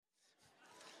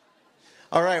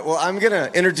All right, well, I'm going to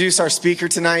introduce our speaker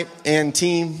tonight and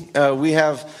team. We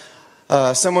have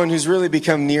someone who's really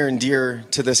become near and dear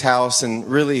to this house, and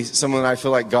really someone I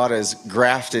feel like God has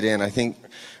grafted in. I think,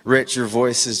 Rich, your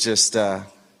voice is just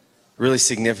really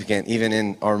significant, even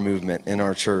in our movement, in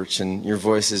our church, and your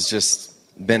voice has just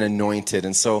been anointed.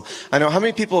 And so I know, how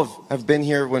many people have been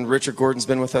here when Richard Gordon's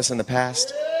been with us in the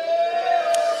past?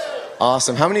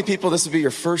 Awesome. How many people, this will be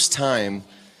your first time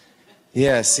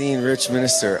seeing Rich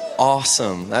minister?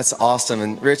 Awesome. That's awesome.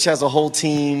 And Rich has a whole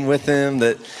team with him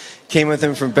that came with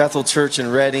him from Bethel Church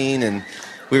in Redding, and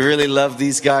we really love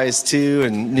these guys too,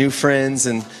 and new friends.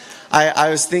 And I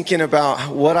was thinking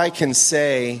about what I can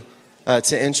say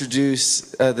to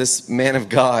introduce this man of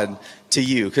God to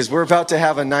you, because we're about to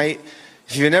have a night.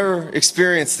 If you've never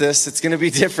experienced this, it's going to be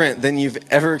different than you've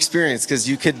ever experienced, because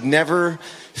you could never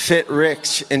fit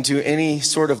Rich into any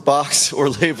sort of box or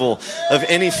label of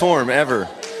any form ever.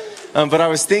 But I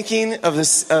was thinking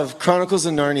of Chronicles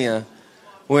of Narnia,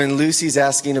 when Lucy's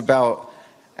asking about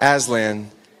Aslan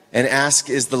and asks,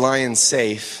 is the lion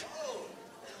safe?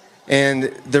 And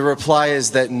the reply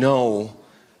is that no,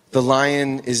 the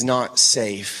lion is not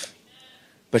safe,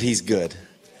 but he's good.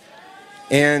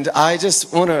 And I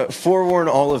just want to forewarn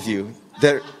all of you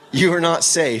that you are not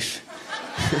safe.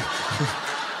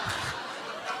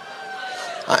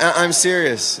 I'm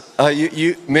serious.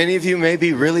 Many of you may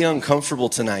be really uncomfortable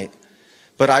tonight,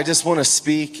 but I just want to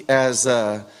speak as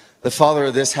the father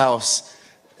of this house,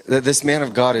 that this man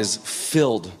of God is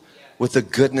filled with the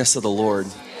goodness of the Lord.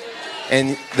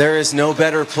 And there is no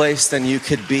better place than you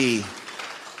could be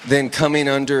than coming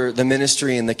under the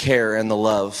ministry and the care and the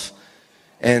love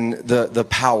and the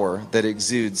power that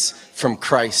exudes from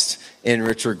Christ in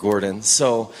Richard Gordon.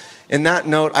 So in that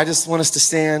note, I just want us to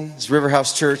stand as River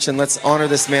House Church, and let's honor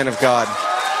this man of God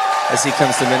as he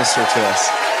comes to minister to us.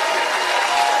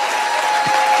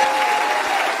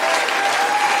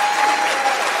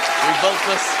 We built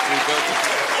this.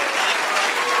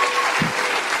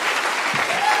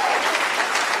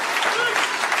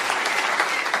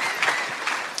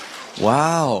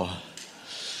 Wow.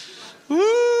 Woo,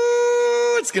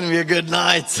 it's going to be a good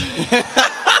night.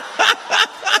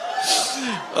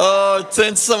 Oh,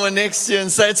 turn to someone next to you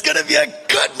and say, it's going to be a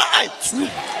good night.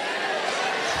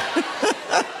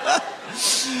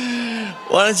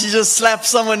 Why don't you just slap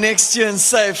someone next to you and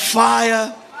say,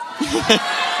 fire?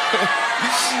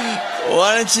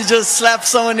 Why don't you just slap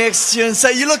someone next to you and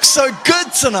say, you look so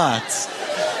good tonight?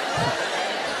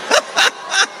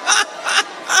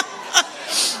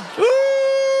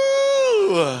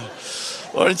 Woo.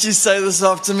 Why don't you say this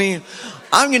after me?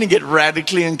 I'm going to get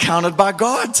radically encountered by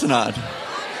God tonight.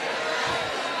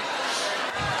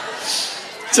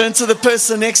 Turn to the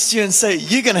person next to you and say,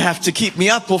 you're going to have to keep me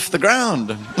up off the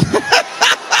ground.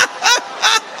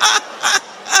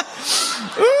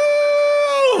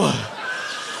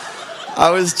 I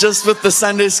was just with the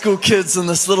Sunday school kids, and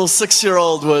this little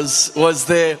 6-year-old was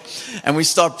there, and we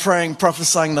start praying,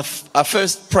 prophesying. I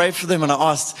first prayed for them, and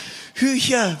I asked, who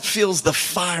here feels the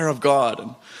fire of God?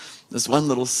 And this one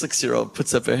little 6-year-old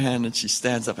puts up her hand, and she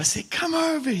stands up. I say, come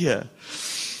over here.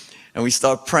 And we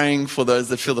start praying for those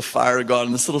that feel the fire of God.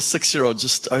 And this little 6-year-old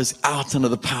just goes out into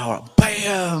the power.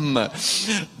 Bam!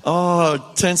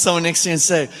 Oh, turn someone next to you and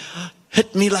say,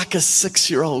 hit me like a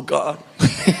 6-year-old, God.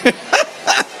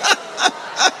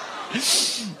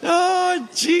 Oh,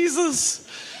 Jesus.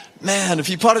 Man, if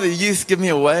you're part of the youth, give me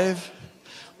a wave.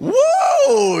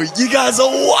 Whoa! You guys are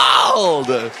wild.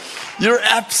 You're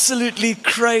absolutely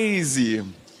crazy.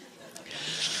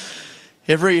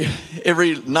 Every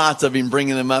night I've been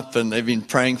bringing them up, and they've been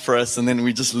praying for us, and then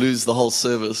we just lose the whole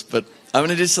service. But I'm going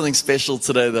to do something special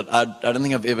today that I don't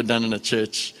think I've ever done in a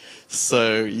church.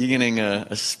 So you're getting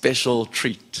a special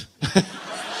treat.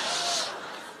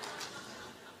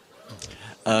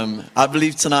 I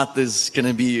believe tonight there's going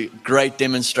to be a great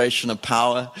demonstration of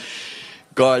power.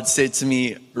 God said to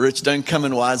me, Rich, don't come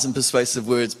in wise and persuasive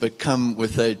words, but come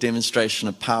with a demonstration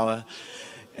of power.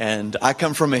 And I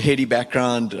come from a heady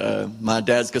background. My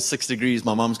dad's got 6 degrees.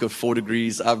 My mom's got 4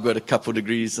 degrees. I've got a couple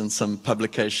degrees and some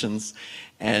publications.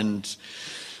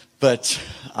 But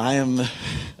I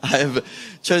have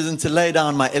chosen to lay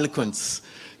down my eloquence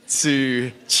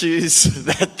to choose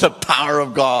that the power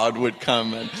of God would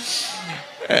come.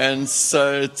 And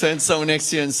so turn to someone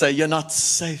next to you and say, you're not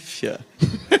safe here.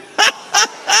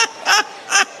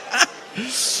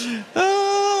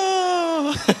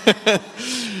 Oh.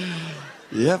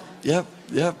 Yep.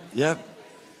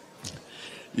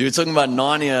 You were talking about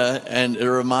Narnia, and it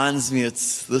reminds me,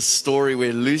 it's this story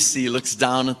where Lucy looks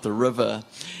down at the river,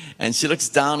 and she looks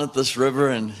down at this river,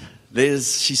 and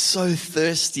she's so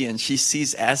thirsty, and she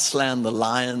sees Aslan the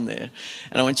lion there.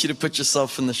 And I want you to put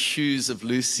yourself in the shoes of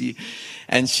Lucy.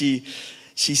 And she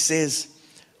says,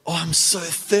 oh, I'm so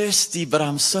thirsty, but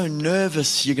I'm so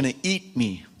nervous you're going to eat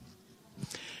me.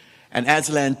 And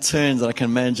Aslan turns, and I can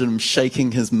imagine him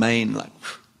shaking his mane like.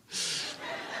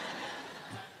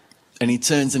 And he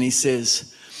turns and he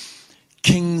says,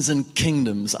 kings and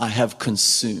kingdoms I have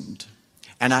consumed,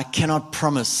 and I cannot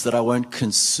promise that I won't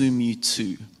consume you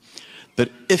too. But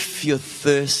if you're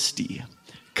thirsty,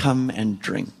 come and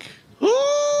drink. Ooh!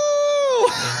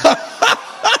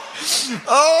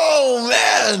 Oh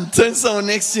man, turn to someone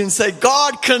next to you and say,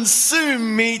 God,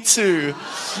 consume me too.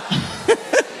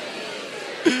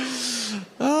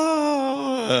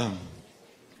 Oh.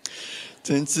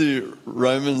 Turn to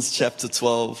Romans chapter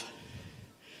 12.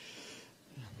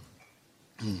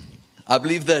 I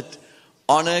believe that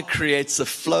honor creates a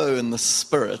flow in the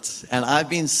Spirit, and I've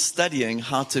been studying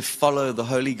how to follow the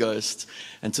Holy Ghost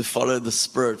and to follow the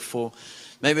Spirit for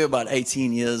maybe about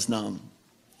 18 years now,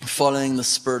 following the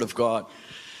Spirit of God.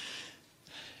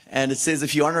 And it says,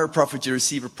 if you honor a prophet, you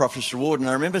receive a prophet's reward. And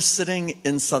I remember sitting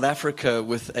in South Africa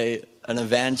with an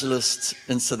evangelist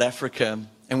in South Africa,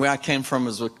 and where I came from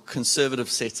was a conservative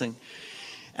setting.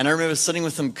 And I remember sitting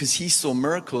with him because he saw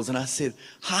miracles, and I said,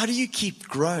 how do you keep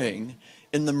growing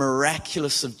in the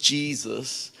miraculous of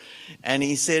Jesus? And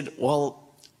he said,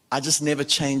 well, I just never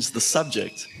changed the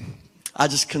subject. I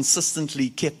just consistently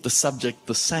kept the subject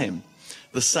the same.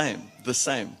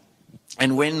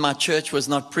 And when my church was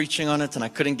not preaching on it and I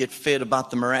couldn't get fed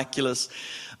about the miraculous,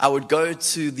 I would go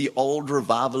to the old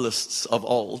revivalists of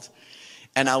old,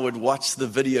 and I would watch the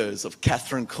videos of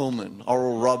Catherine Kuhlman,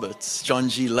 Oral Roberts, John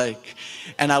G. Lake,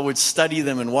 and I would study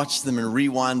them and watch them and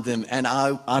rewind them. And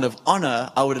out of honor,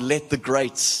 I would let the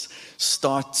greats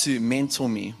start to mentor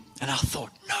me. And I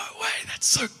thought, no way, that's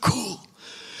so cool.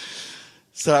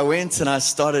 So I went and I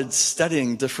started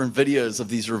studying different videos of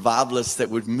these revivalists that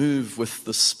would move with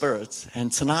the Spirit.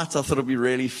 And tonight I thought it would be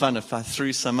really fun if I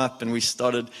threw some up and we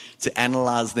started to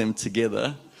analyze them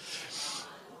together,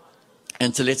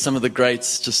 and to let some of the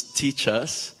greats just teach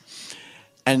us.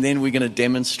 And then we're going to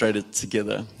demonstrate it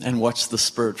together and watch the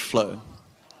Spirit flow.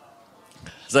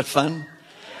 Is that fun?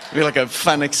 It'll be like a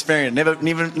fun experience.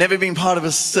 Never been part of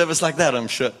a service like that, I'm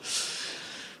sure.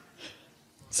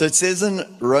 So it says in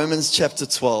Romans chapter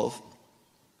 12,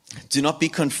 do not be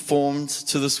conformed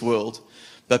to this world,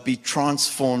 but be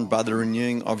transformed by the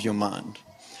renewing of your mind.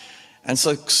 And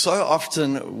so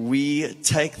often we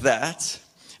take that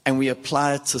and we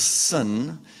apply it to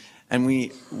sin, and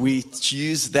we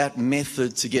use that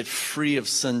method to get free of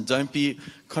sin. Don't be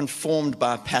conformed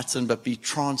by a pattern, but be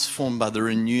transformed by the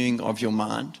renewing of your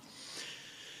mind.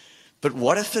 But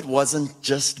what if it wasn't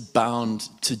just bound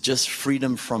to just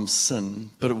freedom from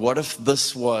sin, but what if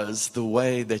this was the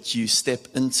way that you step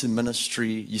into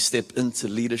ministry, you step into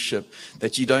leadership,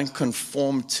 that you don't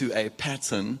conform to a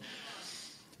pattern,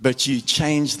 but you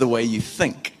change the way you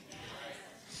think?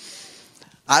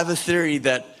 I have a theory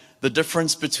that the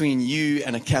difference between you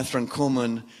and a Catherine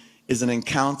Kuhlman is an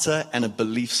encounter and a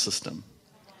belief system.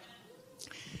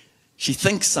 She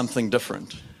thinks something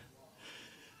different,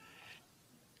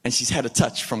 and she's had a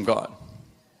touch from God.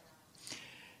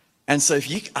 And so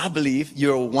I believe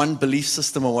you're one belief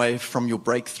system away from your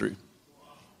breakthrough.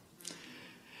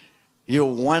 You're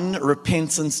one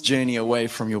repentance journey away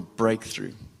from your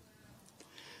breakthrough.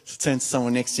 So turn to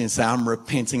someone next to you and say, I'm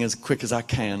repenting as quick as I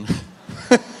can.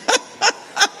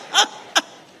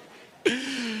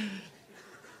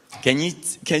 Can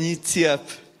you tee up?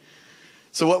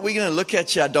 So what we're going to look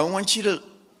at here, I don't want you to,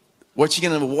 what you're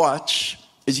going to watch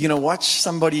is you're going to watch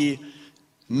somebody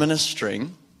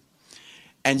ministering,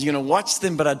 and you're going to watch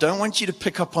them, but I don't want you to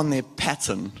pick up on their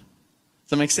pattern. Does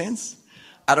that make sense?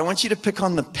 I don't want you to pick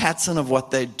on the pattern of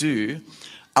what they do.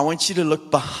 I want you to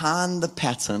look behind the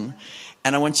pattern,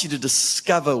 and I want you to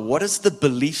discover what is the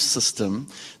belief system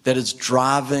that is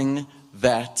driving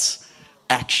that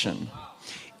action.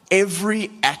 Every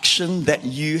action that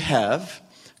you have,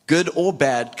 good or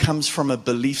bad, comes from a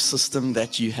belief system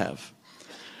that you have.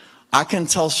 I can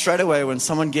tell straight away when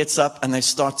someone gets up and they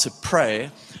start to pray,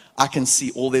 I can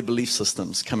see all their belief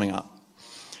systems coming up.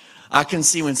 I can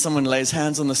see when someone lays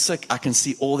hands on the sick, I can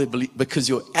see all their belief, because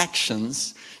your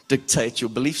actions dictate your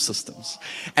belief systems.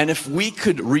 And if we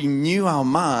could renew our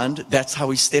mind, that's how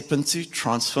we step into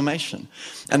transformation.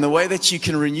 And the way that you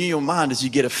can renew your mind is you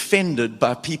get offended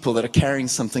by people that are carrying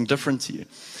something different to you.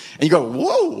 And you go,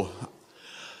 whoa.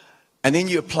 And then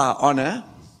you apply honor,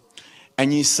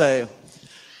 and you say,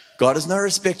 God is no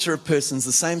respecter of persons.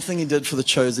 The same thing he did for the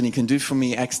chosen, he can do for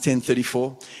me, Acts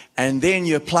 10:34. And then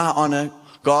you apply honor.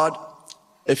 God,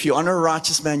 if you honor a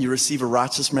righteous man, you receive a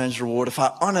righteous man's reward. If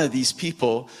I honor these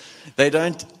people,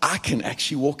 I can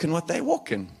actually walk in what they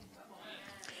walk in.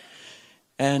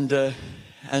 And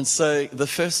so the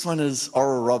first one is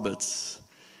Oral Roberts.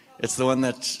 It's the one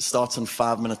that starts in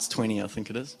 5 minutes 20, I think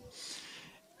it is.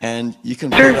 And you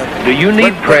can Sir, do you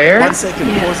need prayer? 1 second,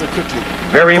 pause it quickly.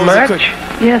 Very much.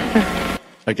 Yes, sir.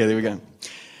 Okay, there we go.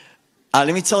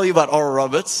 Let me tell you about Oral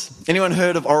Roberts. Anyone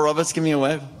heard of Oral Roberts? Give me a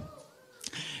wave.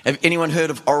 Have anyone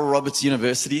heard of Oral Roberts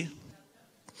University?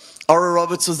 Oral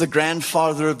Roberts was the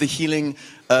grandfather of the healing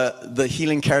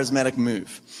charismatic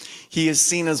move. He is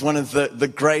seen as one of the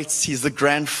greats. He's the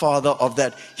grandfather of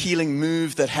that healing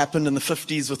move that happened in the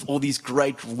 50s with all these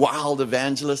great wild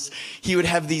evangelists. He would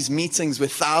have these meetings where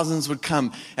thousands would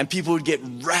come and people would get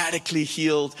radically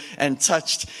healed and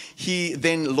touched. He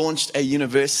then launched a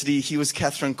university. He was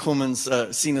Catherine Kuhlman's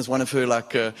seen as one of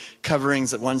her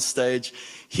coverings at one stage.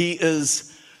 He is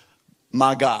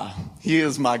my guy. He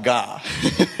is my guy.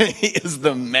 He is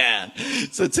the man.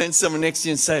 So turn to someone next to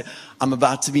you and say, I'm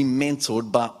about to be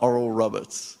mentored by Oral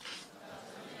Roberts.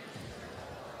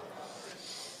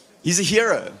 He's a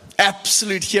hero,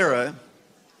 absolute hero.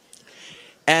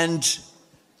 And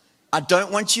I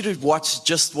don't want you to watch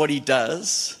just what he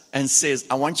does and says,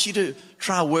 I want you to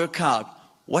try to work out,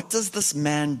 what does this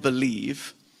man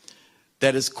believe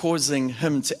that is causing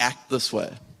him to act this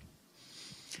way?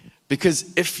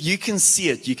 Because if you can see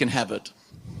it, you can have it.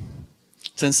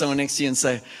 Turn someone next to you and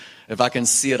say, if I can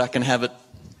see it, I can have it.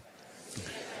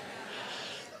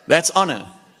 That's honor.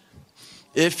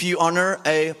 If you honor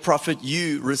a prophet,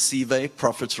 you receive a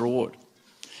prophet's reward.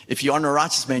 If you honor a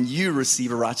righteous man, you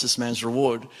receive a righteous man's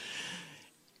reward.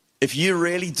 If you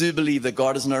really do believe that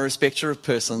God is no respecter of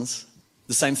persons,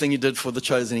 the same thing you did for the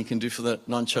chosen, he can do for the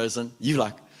non-chosen,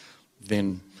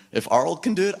 then if Oral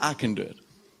can do it, I can do it.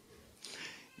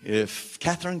 If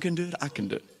Catherine can do it, I can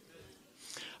do it.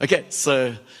 Okay,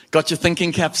 so got your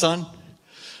thinking caps on?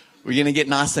 We're going to get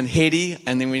nice and heady,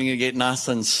 and then we're going to get nice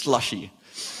and slushy.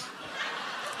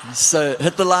 So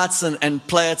hit the lights and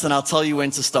play it, and I'll tell you when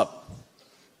to stop.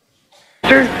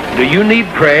 Sir, do you need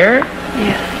prayer?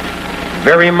 Yes.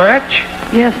 Very much?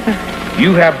 Yes, sir.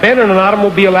 You have been in an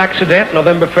automobile accident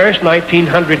November 1st,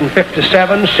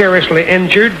 1957, seriously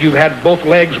injured. You've had both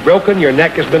legs broken, your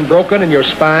neck has been broken, and your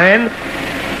spine.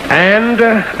 And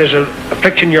there's an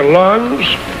affliction in your lungs.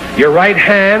 Your right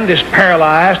hand is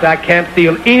paralyzed. I can't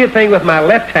feel anything with my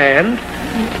left hand.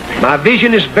 My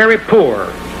vision is very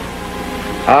poor.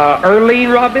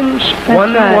 Erlene Robbins,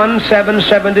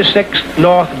 11776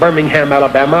 North Birmingham,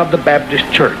 Alabama, of the Baptist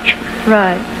Church.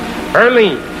 Right.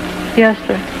 Erlene. Yes,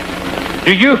 sir.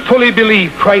 Do you fully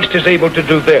believe Christ is able to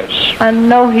do this? I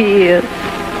know he is.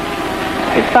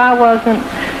 If I wasn't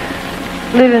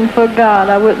living for God,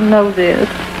 I wouldn't know this.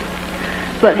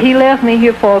 But he left me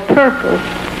here for a purpose,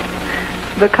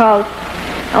 because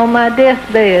on my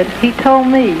deathbed, he told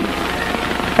me,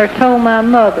 or told my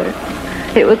mother,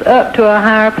 it was up to a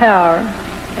higher power,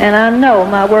 and I know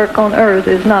my work on earth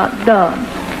is not done.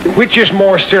 Which is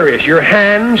more serious, your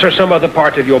hands or some other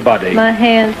part of your body? My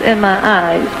hands and my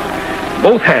eyes.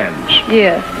 Both hands?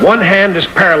 Yes. One hand is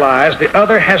paralyzed, the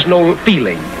other has no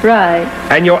feeling. Right.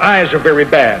 And your eyes are very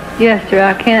bad. Yes, sir,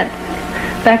 I can't.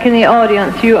 Back in the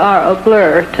audience, you are a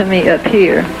blur to me up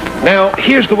here. Now,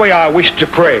 here's the way I wish to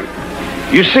pray.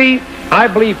 You see, I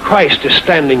believe Christ is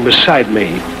standing beside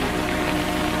me.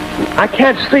 I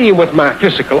can't see him with my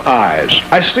physical eyes.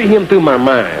 I see him through my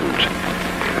mind.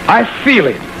 I feel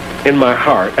him in my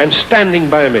heart and standing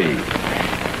by me.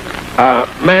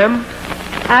 Ma'am?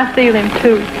 I feel him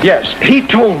too. Yes, he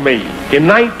told me in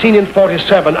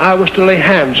 1947 I was to lay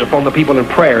hands upon the people in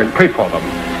prayer and pray for them.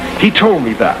 He told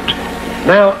me that.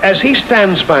 Now, as he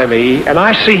stands by me, and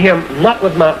I see him not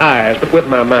with my eyes, but with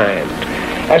my mind,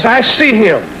 as I see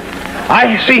him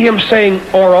saying,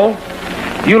 Oral,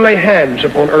 you lay hands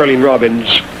upon Erlene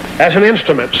Robbins as an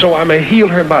instrument so I may heal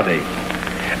her body.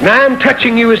 Now I'm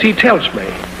touching you as he tells me.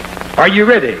 Are you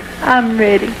ready? I'm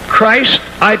ready. Christ,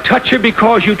 I touch her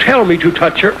because you tell me to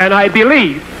touch her, and I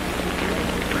believe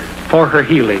for her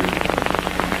healing.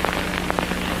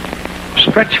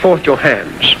 Stretch forth your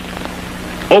hands.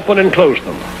 Open and close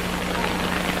them.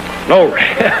 Glory.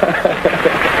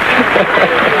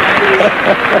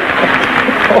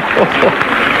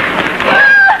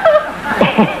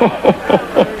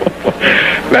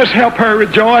 Let's help her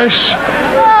rejoice.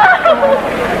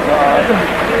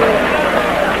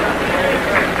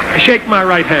 Shake my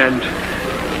right hand.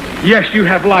 Yes, you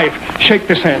have life. Shake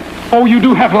this hand. Oh, you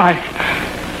do have life.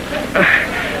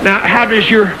 Now, how does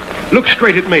your... Look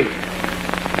straight at me.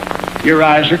 Your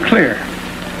eyes are clear.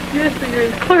 Yes, sir, you're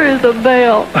as clear as a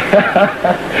bell.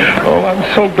 Oh,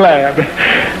 I'm so glad.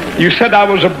 You said I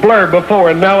was a blur before,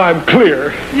 and now I'm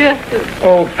clear. Yes, sir.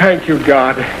 Oh, thank you,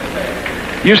 God.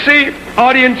 You see,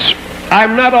 audience,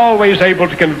 I'm not always able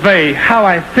to convey how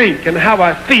I think and how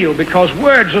I feel because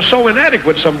words are so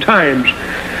inadequate sometimes.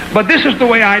 But this is the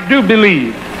way I do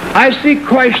believe. I see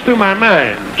Christ through my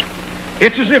mind.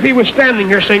 It's as if he was standing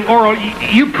here saying, Oral,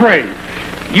 you pray.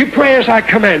 You pray as I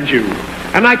command you.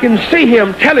 And I can see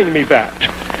him telling me that.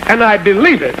 And I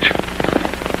believe it.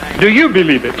 Do you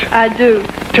believe it? I do.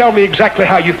 Tell me exactly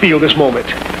how you feel this moment.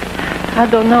 I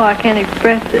don't know. I can't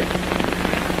express it.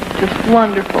 Just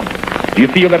wonderful. Do you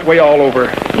feel that way all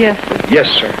over? Yes, sir. Yes,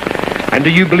 sir. And do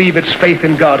you believe it's faith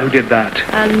in God who did that?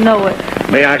 I know it.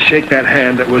 May I shake that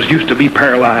hand that was used to be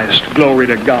paralyzed? Glory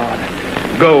to God.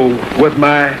 Go with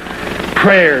my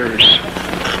prayers.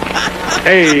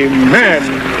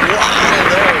 Amen.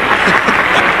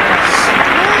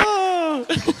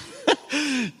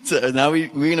 So now we're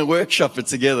going to workshop it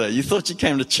together. You thought you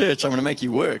came to church. I'm going to make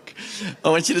you work. I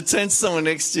want you to turn to someone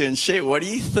next to you and share, what do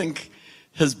you think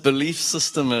his belief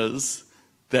system is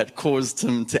that caused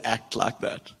him to act like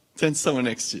that? Turn to someone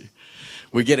next to you.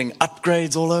 We're getting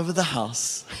upgrades all over the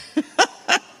house.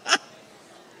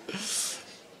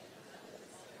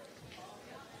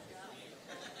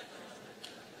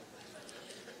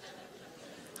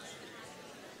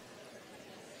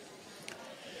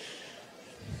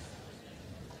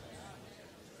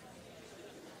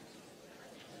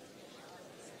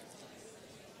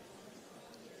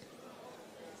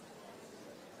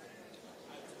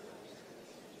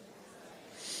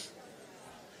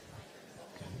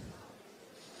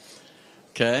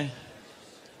 Okay.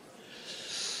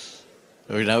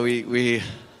 Now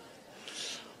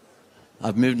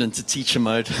I've moved into teacher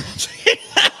mode.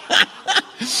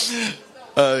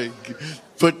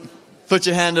 Put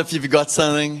your hand up if you've got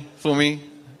something for me,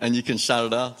 and you can shout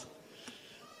it out.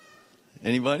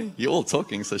 Anybody? You're all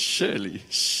talking, so surely.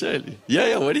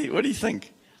 Yeah. What do you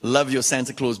think? Love your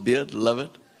Santa Claus beard. Love it.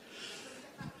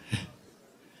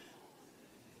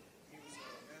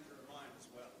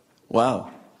 Wow.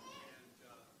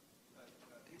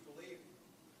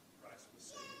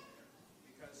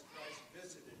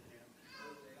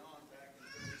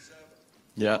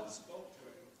 Yeah. Spoke to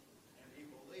him, and he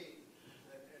believed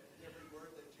that every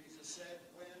word that Jesus said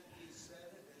when he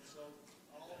said it, and so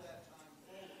all that time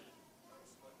forward, that was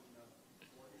what, in the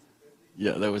 40s or 50s?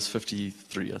 Yeah, that was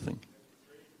 53, I think.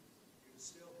 53. He was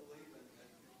still believing that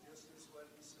just as what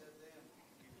he said then,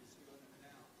 he was doing it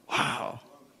now. Wow.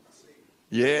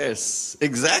 Yes,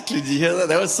 exactly. Did you hear that?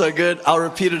 That was so good. I'll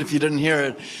repeat it if you didn't hear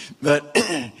it. But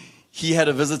he had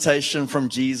a visitation from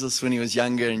Jesus when he was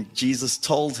younger, and Jesus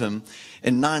told him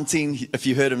if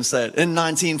you heard him say it, in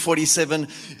 1947,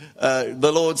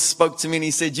 the Lord spoke to me and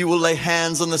he said, you will lay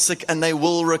hands on the sick and they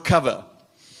will recover.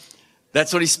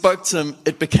 That's what he spoke to him.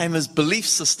 It became his belief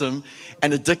system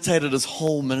and it dictated his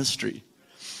whole ministry.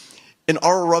 In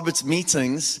Oral Roberts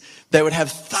meetings, they would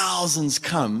have thousands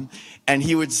come, and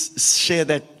he would share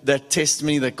that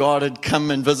testimony that God had come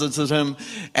and visited him.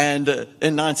 And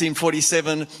in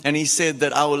 1947, and he said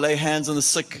that I will lay hands on the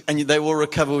sick and they will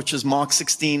recover, which is Mark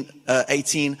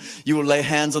 16:18. You will lay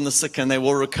hands on the sick and they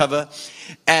will recover.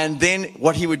 And then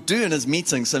what he would do in his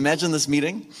meeting, so imagine this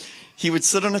meeting, he would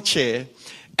sit on a chair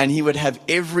and he would have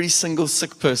every single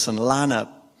sick person line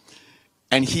up,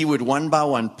 and he would one by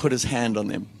one put his hand on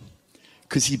them,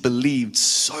 because he believed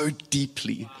so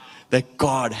deeply that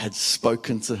God had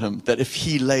spoken to him, that if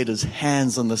he laid his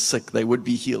hands on the sick, they would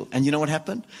be healed. And you know what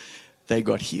happened? They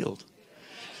got healed.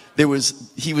 He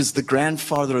was the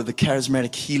grandfather of the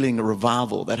charismatic healing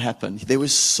revival that happened. There were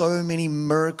so many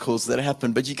miracles that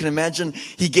happened, but you can imagine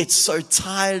he gets so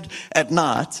tired at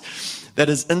night that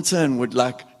his intern would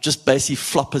just basically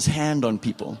flop his hand on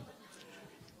people.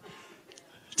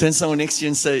 Turn someone next to you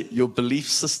and say, your belief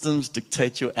systems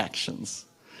dictate your actions.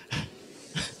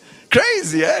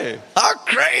 Crazy, eh? How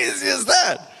crazy is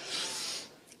that?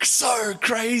 So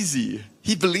crazy.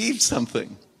 He believed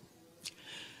something.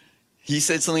 He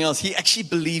said something else. He actually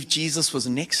believed Jesus was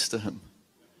next to him.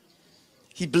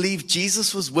 He believed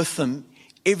Jesus was with him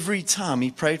every time he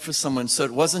prayed for someone. So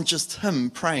it wasn't just him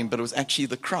praying, but it was actually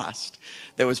the Christ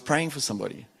that was praying for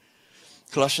somebody.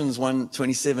 Colossians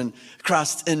 1:27,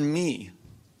 Christ in me,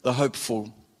 the hope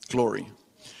for glory.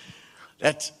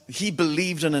 That he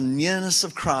believed in a nearness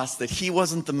of Christ, that he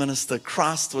wasn't the minister,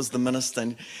 Christ was the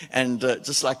minister. And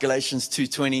just like Galatians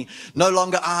 2:20, no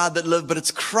longer I that live, but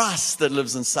it's Christ that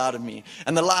lives inside of me.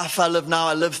 And the life I live now,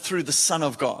 I live through the Son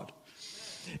of God.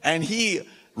 And he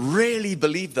really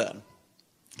believed that.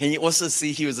 Can you also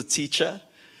see he was a teacher?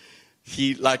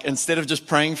 he, like, instead of just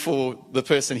praying for the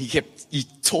person, he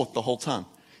taught the whole time.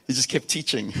 He just kept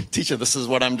teaching. Teacher, this is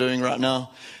what I'm doing right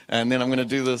now. And then I'm going to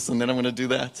do this, and then I'm going to do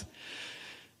that.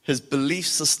 His belief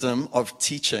system of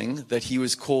teaching that he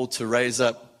was called to raise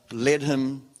up led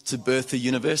him to birth a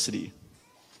university,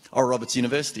 Oral Roberts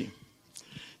University.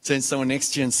 Turn to someone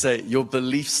next to you and say, your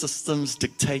belief systems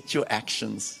dictate your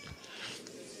actions.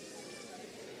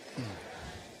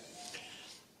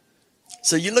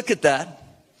 So you look at that,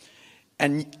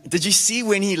 and did you see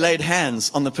when he laid hands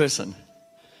on the person?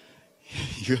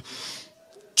 You,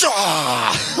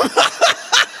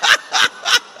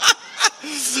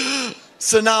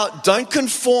 so now, don't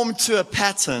conform to a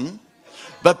pattern,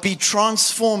 but be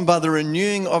transformed by the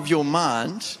renewing of your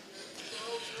mind.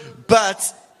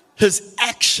 But his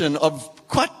action of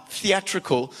quite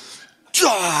theatrical,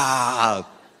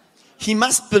 he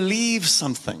must believe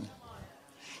something.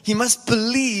 He must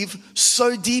believe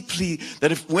so deeply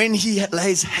that if when he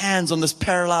lays hands on this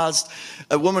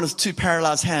a woman with 2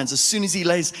 paralyzed hands, as soon as he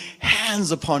lays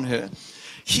hands upon her,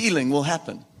 healing will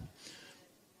happen.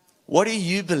 What do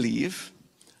you believe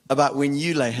about when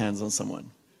you lay hands on someone?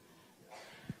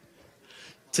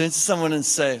 Turn to someone and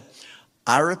say,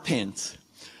 I repent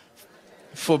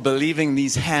for believing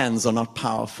these hands are not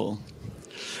powerful.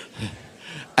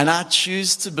 And I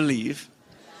choose to believe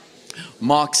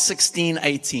Mark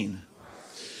 16:18,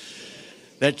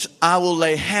 that I will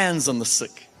lay hands on the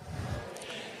sick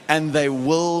and they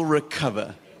will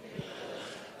recover.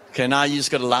 Okay, now you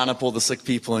just got to line up all the sick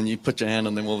people and you put your hand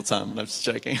on them all the time. I'm just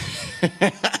joking.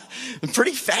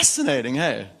 Pretty fascinating,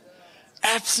 hey?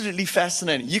 Absolutely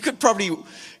fascinating. You could probably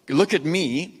look at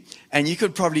me and you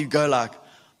could probably go like,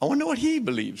 I wonder what he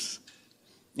believes.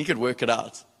 You could work it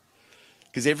out.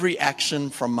 Because every action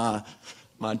from my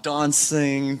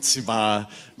dancing to my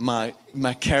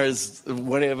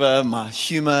whatever, my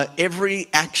humor, every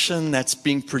action that's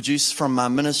being produced from my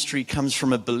ministry comes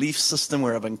from a belief system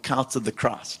where I've encountered the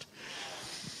Christ.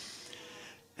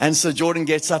 And so Jordan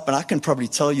gets up, and I can probably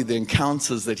tell you the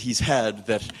encounters that he's had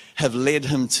that have led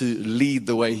him to lead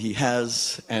the way he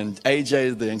has. And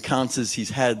AJ, the encounters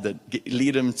he's had that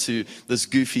lead him to this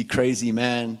goofy, crazy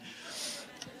man.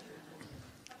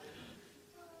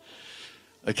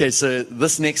 Okay, so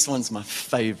this next one's my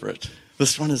favorite.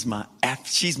 This one is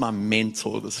she's my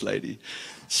mentor, this lady.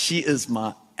 She is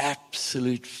my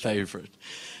absolute favorite.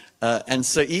 And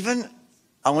so even,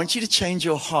 I want you to change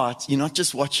your heart. You're not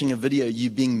just watching a video,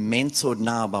 you're being mentored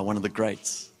now by one of the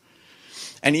greats.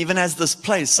 And even as this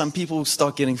plays, some people will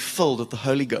start getting filled with the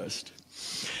Holy Ghost.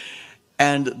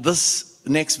 And this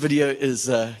next video is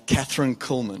Catherine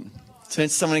Kuhlman. Turn to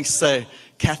someone and say,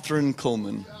 Catherine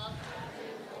Kuhlman.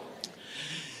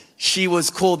 She was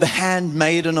called the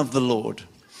handmaiden of the Lord.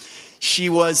 She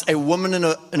was a woman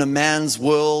in a man's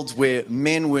world where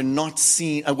women were not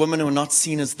seen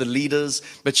as the leaders,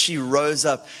 but she rose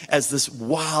up as this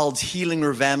wild healing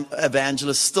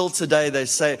evangelist. Still today, they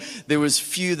say there was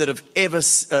few that have ever,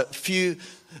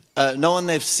 no one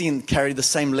they've seen carry the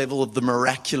same level of the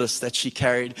miraculous that she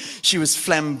carried. She was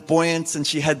flamboyant, and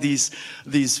she had these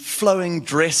flowing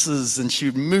dresses, and she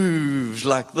would move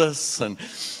like this,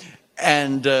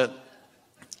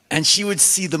 and she would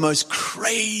see the most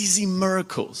crazy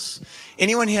miracles.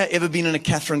 Anyone here ever been in a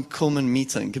Catherine Kuhlman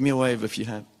meeting? Give me a wave if you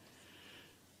have.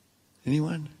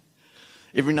 Anyone?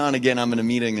 Every now and again I'm in a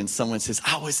meeting and someone says,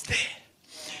 I was there.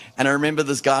 And I remember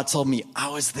this guy told me, I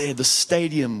was there. The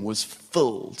stadium was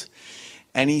filled.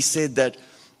 And he said that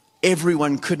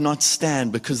everyone could not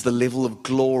stand because the level of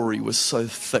glory was so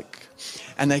thick.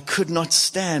 And they could not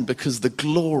stand because the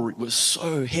glory was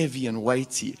so heavy and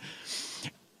weighty.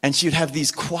 And she would have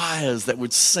these choirs that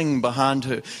would sing behind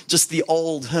her, just the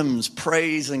old hymns,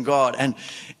 praising God. And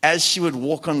as she would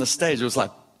walk on the stage, it was like,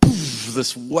 poof,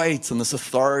 this weight and this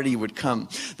authority would come.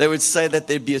 They would say that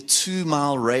there'd be a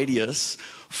 2-mile radius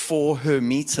for her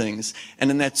meetings. And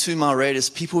in that 2-mile radius,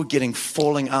 people were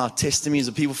falling out, testimonies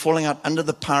of people falling out under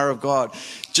the power of God,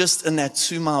 just in that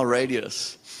 2-mile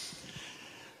radius.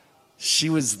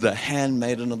 She was the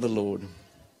handmaiden of the Lord.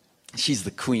 She's the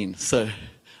queen. So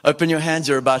open your hands.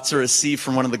 You're about to receive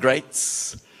from one of the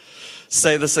greats.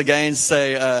 Say this again.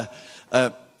 Say,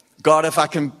 God, if I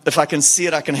can see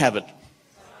it, I can have it.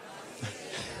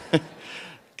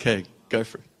 Okay, go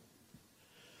for it.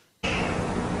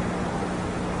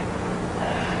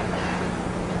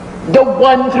 The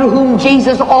one through whom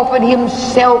Jesus offered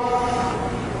himself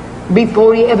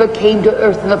before he ever came to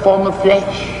earth in the form of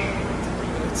flesh.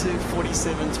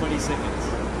 47, 20 seconds.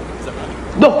 Is that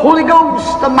right? The Holy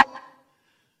Ghost, the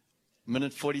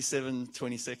Minute 47,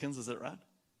 20 seconds, is that right?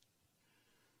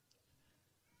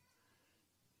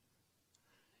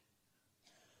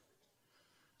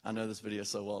 I know this video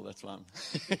so well, that's why I'm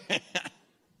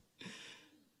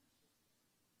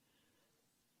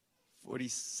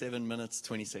 47 minutes,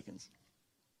 20 seconds.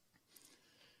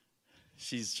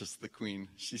 She's just the queen.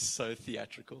 She's so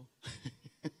theatrical.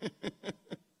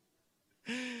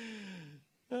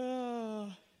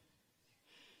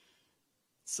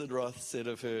 Sid Roth said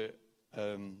of her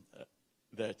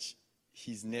that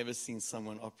he's never seen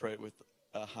someone operate with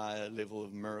a higher level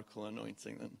of miracle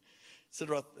anointing than Sid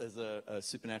Roth is a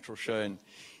supernatural show, and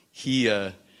he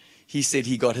said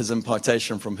he got his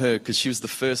impartation from her because she was the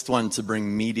first one to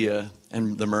bring media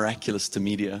and the miraculous to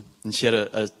media, and she had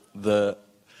a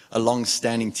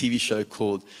long-standing TV show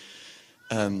called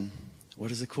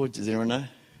what is it called? Does anyone know?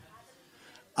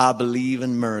 I Believe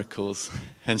in Miracles.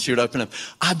 And she would open up,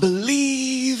 I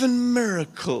believe in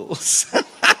miracles.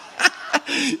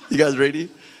 You guys ready?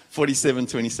 47,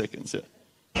 20 seconds, yeah.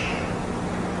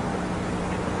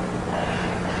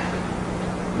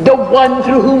 The one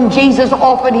through whom Jesus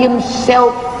offered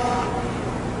himself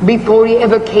before he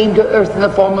ever came to earth in the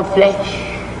form of flesh.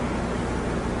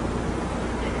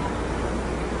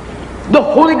 The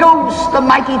Holy Ghost, the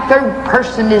mighty third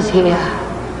person, is here.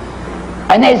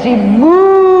 And as he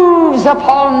moves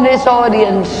upon this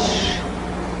audience,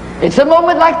 it's a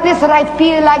moment like this that I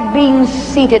feel like being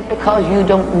seated because you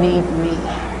don't need me.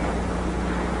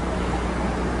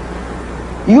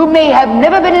 You may have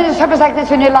never been in a service like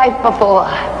this in your life before.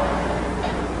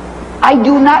 I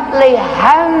do not lay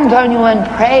hands on you and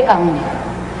pray on you.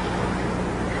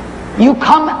 You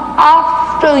come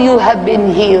after you have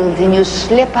been healed and you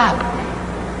slip up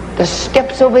the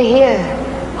steps over here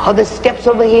or the steps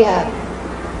over here.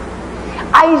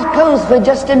 Eyes closed for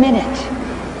just a minute.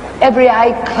 Every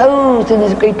eye closed in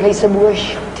this great place of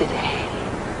worship today.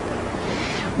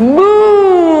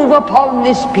 Move upon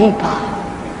this people.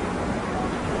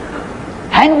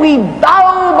 And we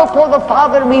bow before the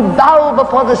Father, we bow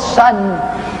before the Son,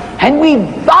 and we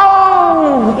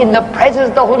bow in the presence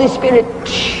of the Holy Spirit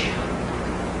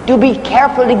to be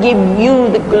careful to give you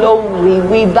the glory.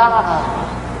 We bow.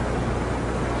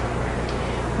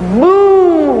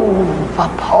 Move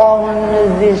upon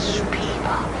this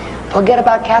people. Forget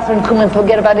about Catherine Kuhlman,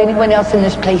 forget about anyone else in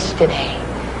this place today.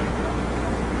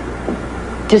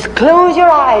 Just close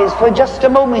your eyes for just a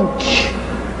moment.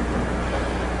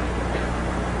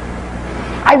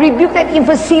 I rebuke that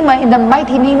emphysema in the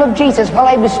mighty name of Jesus. While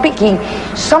I was speaking,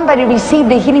 somebody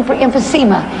received a healing for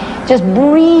emphysema. Just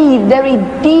breathe very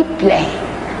deeply.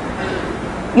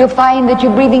 You'll find that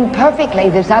you're breathing perfectly.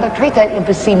 There's not a trace of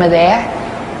emphysema there.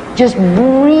 Just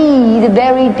breathe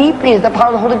very deeply as the power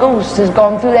of the Holy Ghost has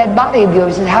gone through that body of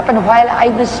yours. It happened while I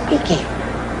was speaking.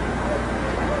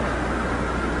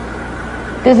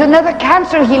 There's another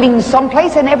cancer healing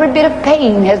someplace, and every bit of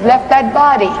pain has left that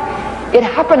body. It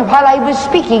happened while I was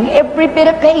speaking. Every bit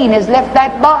of pain has left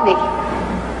that body.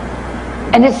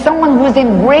 And it's someone who is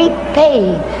in great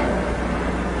pain.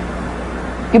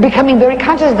 You're becoming very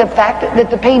conscious of the fact that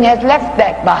the pain has left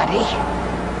that body.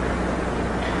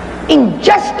 In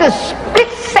just a split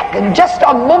second, just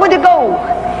a moment ago,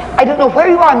 I don't know where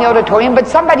you are in the auditorium, but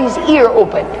somebody's ear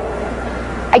opened.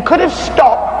 I could have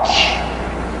stopped.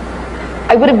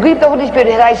 I would have grieved the Holy Spirit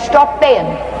had I stopped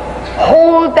then.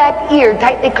 Hold that ear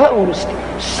tightly closed.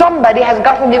 Somebody has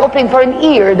gotten the opening for an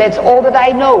ear. That's all that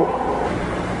I know.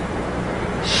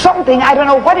 Something, I don't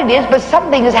know what it is, but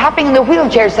something is happening in the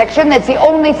wheelchair section. That's the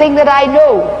only thing that I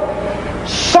know.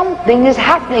 Something is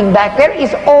happening back there.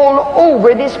 It's all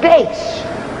over this place.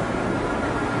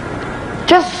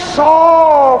 Just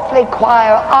softly,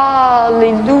 choir,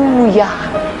 hallelujah.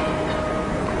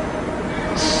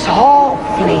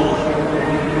 Softly.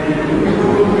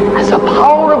 As the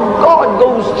power of God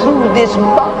goes through this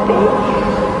body.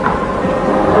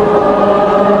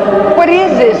 What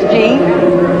is this, G?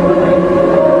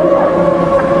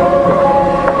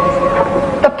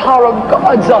 The power of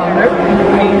God's honor.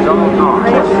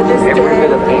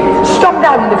 Stop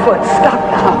down in the foot. Stop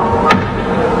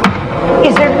down.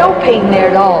 Is there no pain there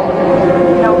at all?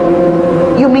 No.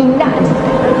 You mean none?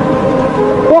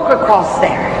 Walk across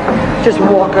there. Just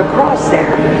walk across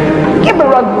there. Give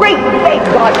her a great big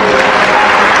God.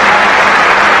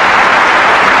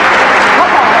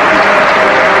 Come on.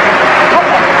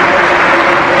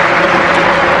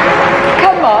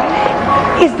 Come on.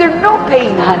 Is there no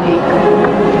pain, honey?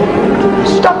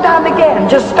 Stop down again.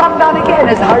 Just stop down again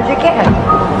as hard as you can.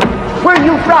 Where are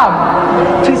you from?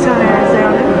 Tucson,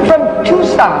 Arizona. From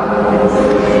Tucson.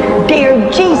 Dear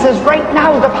Jesus, right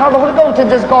now the power of the Holy Ghost has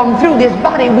just gone through this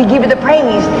body. We give you the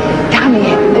praise.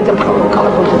 Tommy, let the power of God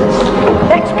go to this.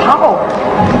 That's power.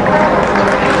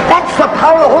 That's the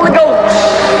power of the Holy Ghost.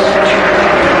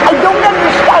 I don't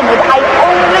understand it. I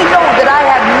only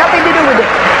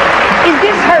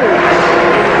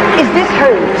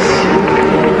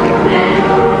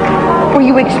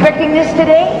expecting this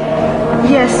today?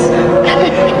 Yes.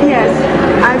 Yes.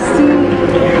 I've seen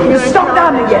your Stop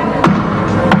down again.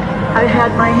 I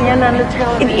had my hand on the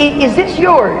television. Is this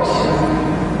yours?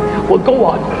 Well, go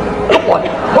on. Go on.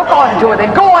 Hook on to it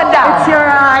and go on down. It's your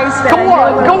eyes that Go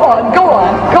on, go on, go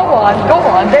on, go on, go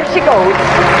on. There she goes.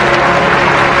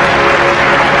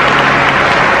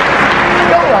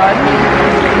 Go on.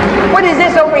 What is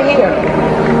this over here?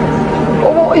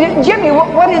 Oh, Jimmy,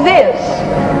 what is this?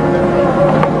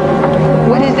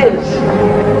 What is this?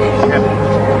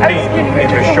 Pain in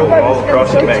her shoulder all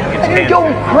across the back. It's cancer.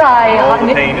 Don't cry, All the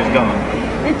honey. pain is gone.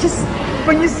 It just,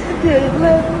 when you sit there, it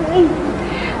left me.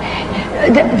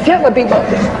 Tell the people.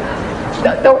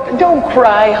 Don't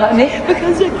cry, honey.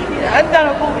 Because I'm not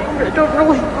a believer. I don't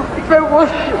really believe I want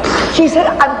to. She said,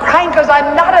 I'm crying because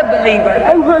I'm not a believer.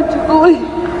 I want to believe.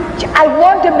 I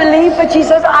want to believe, but she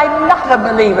says, I'm not a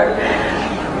believer.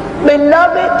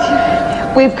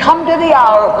 Beloved, we've come to the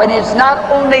hour when it's not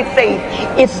only faith,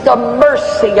 it's the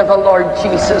mercy of the Lord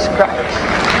Jesus Christ.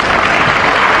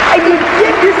 And you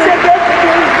said that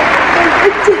today.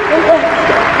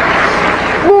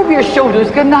 Move your shoulders.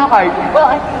 Good night. Well,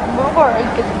 I can move or I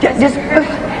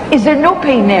can Is there no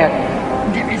pain there?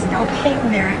 There is no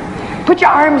pain there. Put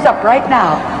your arms up right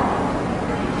now.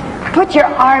 Put your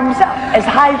arms up as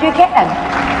high as you can.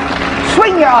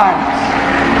 Swing your arms.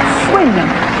 Swing them.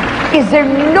 Is there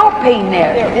no pain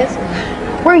there? There isn't.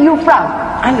 Where are you from?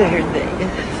 I live here in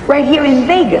Vegas. Right here in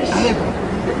Vegas.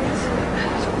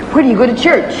 Where do you go to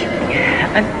church?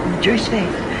 I'm Jewish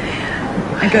faith.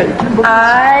 I go to temple.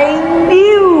 I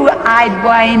knew I'd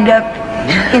wind up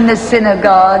in the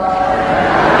synagogue.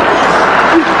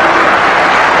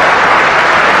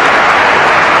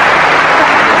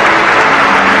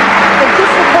 But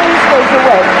just the pain goes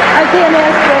away. I can't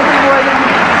ask for any more than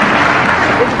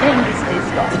the pain stays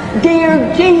gone. Dear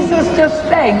Jesus, just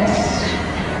thanks.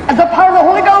 As the power of the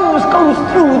Holy Ghost goes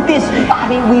through this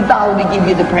body, we vow to give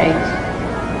you the praise.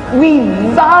 We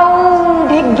vow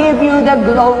to give you the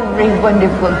glory,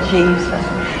 wonderful Jesus.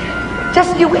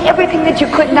 Just do everything that you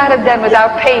could not have done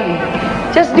without pain.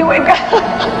 Just do it.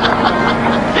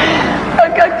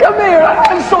 Come here.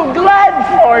 I'm so glad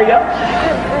for you.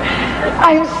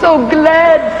 I'm so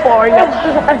glad for you.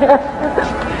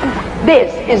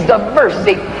 This is the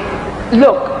mercy.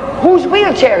 Look, whose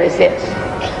wheelchair is this?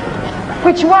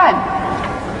 Which one?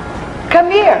 Come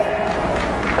here.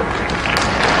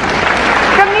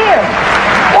 Come here.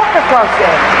 Walk across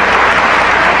there.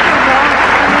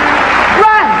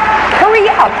 Run. Hurry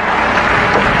up.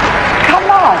 Come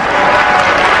on.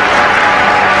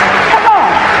 Come on.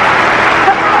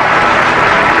 Come on.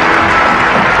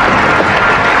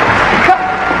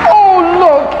 Oh,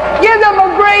 look. Give them a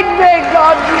great big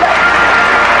God bless.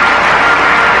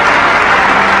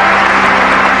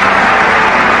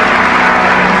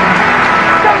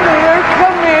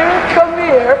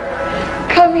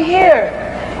 Come here.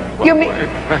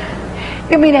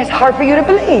 You mean it's hard for you to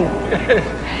believe?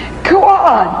 Go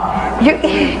on. You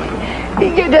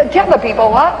tell the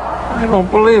people what? I don't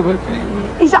believe it.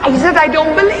 He said, I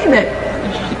don't believe it.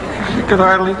 She could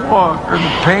hardly walk. Her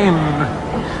pain in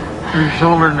her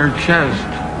shoulder and her chest.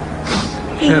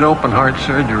 She had open heart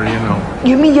surgery, you know.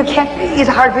 You mean you can't? It's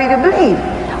hard for you to believe.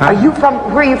 Are you from?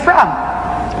 Where are you from?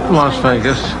 Las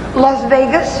Vegas. Las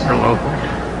Vegas. We're local.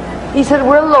 He said,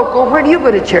 we're local. Where do you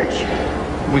go to church?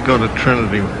 We go to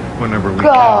Trinity whenever we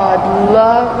God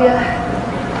love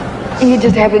you. You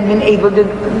just haven't been able to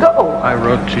go. I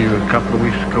wrote to you a couple of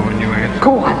weeks ago when you asked.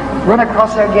 Go on. Run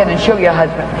across there again and show your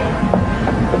husband.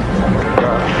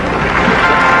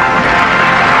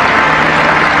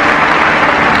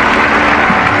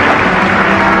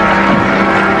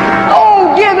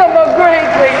 Oh, give him a great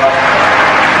big...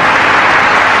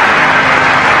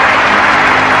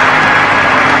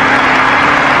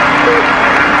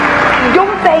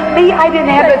 Don't thank me. I didn't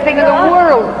have a thing in the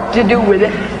world to do with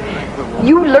it.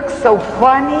 You look so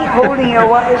funny holding your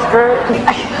wife's skirt.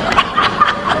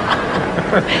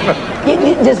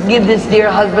 Just give this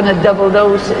dear husband a double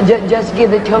dose. Just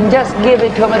give it to him. Just give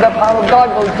it to him. And the power of God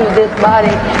goes through this body.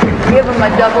 Give him a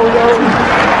double dose.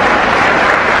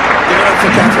 Give it up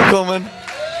for Catherine Coleman.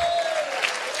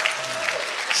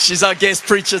 She's our guest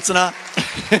preacher tonight.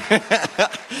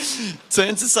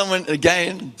 Turn to someone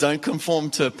again. Don't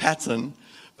conform to a pattern,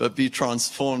 but be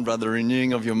transformed by the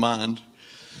renewing of your mind.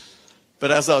 But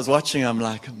as I was watching, I'm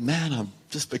like, man, I'm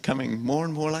just becoming more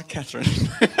and more like Catherine.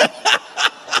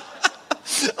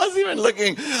 I was even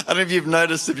looking, I don't know if you've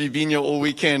noticed, if you've been here all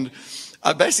weekend,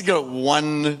 I basically got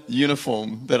one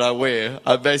uniform that I wear.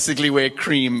 I basically wear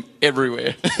cream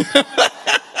everywhere.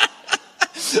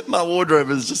 My wardrobe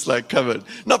is just like covered.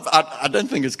 No, I don't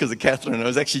think it's because of Catherine. It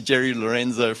was actually Jerry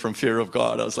Lorenzo from Fear of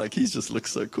God. I was like, he just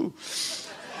looks so cool.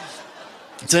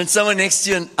 Turn someone next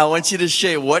to you and I want you to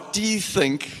share, what do you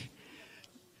think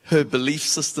her belief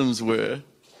systems were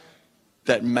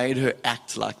that made her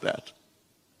act like that?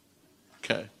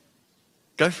 Okay.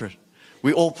 Go for it.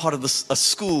 We're all part of a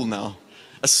school now.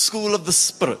 A school of the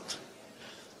Spirit.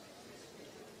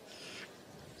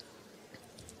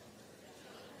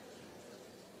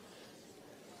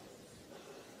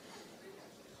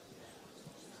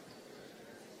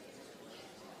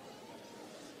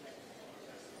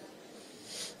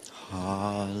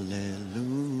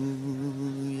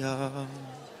 Hallelujah.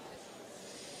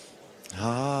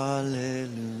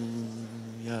 Hallelujah.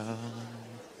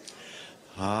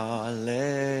 Hallelujah.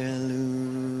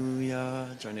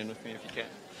 Join in with me if you can.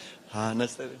 No,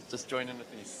 just join in with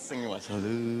me. Sing with us.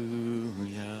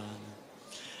 Hallelujah.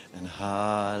 And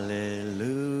hallelujah.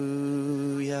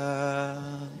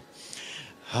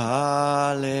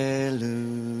 Hallelujah.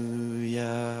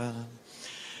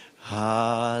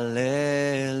 Hallelujah.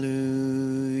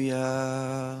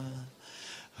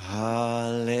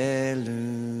 Hallelujah.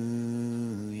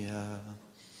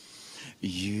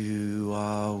 You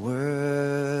are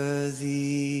worthy,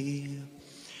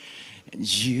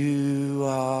 and you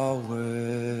are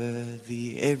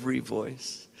worthy. Every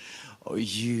voice. Oh,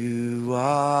 you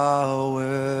are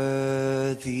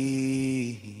worthy.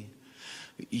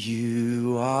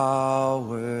 You are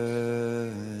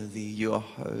worthy. You are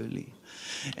holy.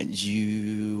 And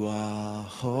you are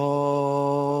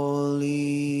holy,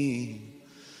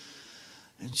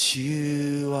 and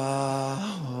you are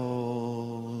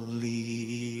holy.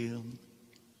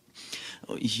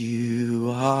 Oh,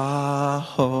 you are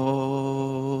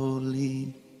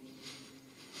holy.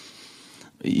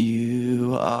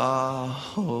 You are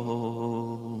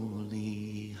holy.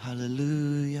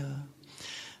 Hallelujah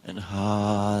and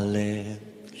hallelujah.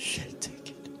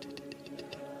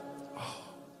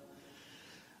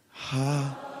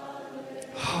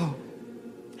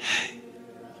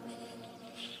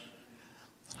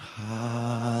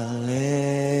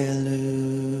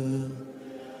 Hallelujah.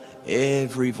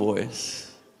 Every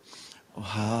voice. Oh,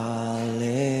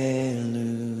 hallelujah.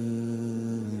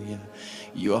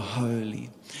 You are holy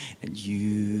and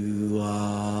you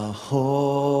are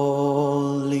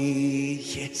holy.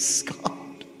 Yes,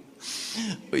 God.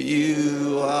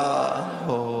 You are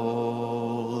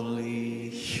holy.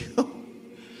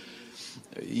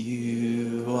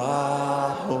 You are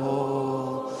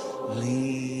holy.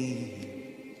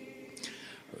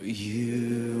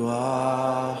 You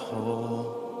are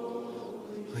holy.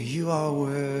 You are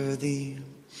worthy.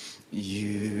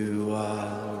 You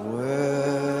are worthy.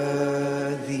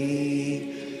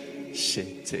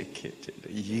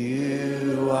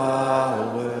 You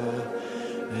are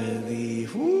worthy.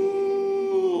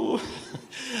 Woo.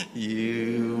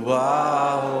 You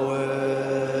are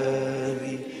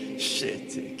worthy.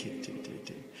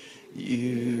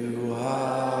 You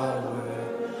are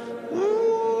worthy.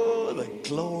 Ooh, the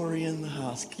glory in the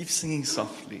house. Keep singing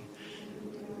softly.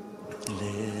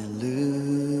 Hallelujah.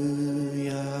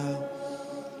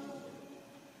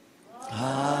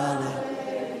 Hallelujah.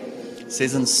 It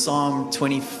says in Psalm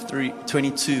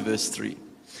 22 verse 3.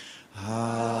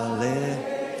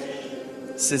 Hallelujah.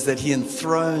 It says that he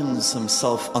enthrones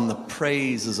himself on the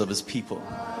praises of his people.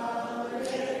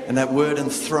 And that word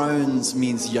enthrones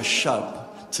means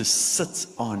yashab, to sit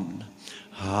on.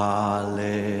 Hallelujah.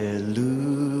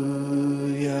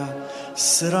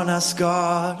 Sit on us,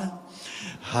 God.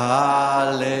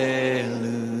 Hallelujah.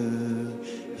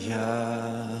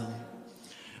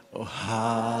 Oh,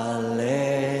 hallelujah.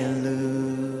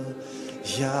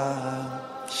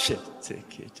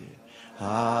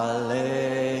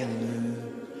 Hallelujah.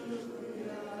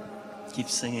 Keep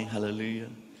singing hallelujah.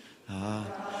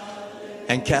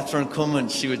 And Catherine Kuhlman,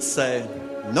 she would say,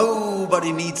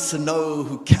 nobody needs to know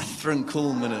who Catherine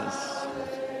Kuhlman is.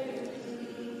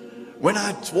 When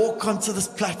I walk onto this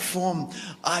platform,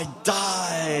 I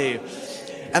die,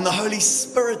 and the Holy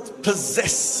Spirit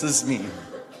possesses me.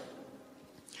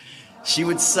 She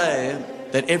would say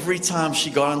that every time she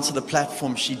got onto the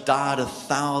platform, she died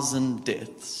 1,000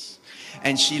 deaths.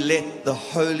 And she let the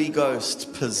Holy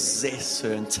Ghost possess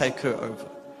her and take her over.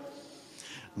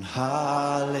 And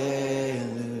hallelujah.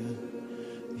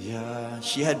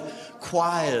 She had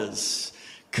choirs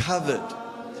covered,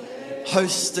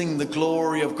 hosting the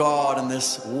glory of God, and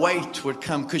this weight would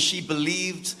come because she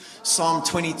believed Psalm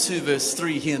 22 verse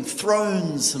 3. He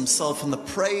enthrones himself in the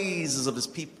praises of his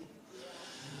people.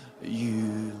 Hallelujah.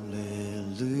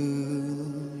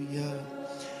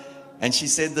 And she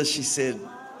said this, she said,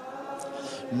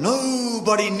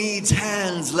 Nobody needs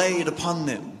hands laid upon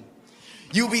them.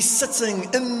 You'll be sitting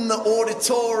in the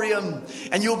auditorium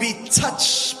and you'll be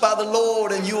touched by the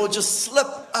Lord and you will just slip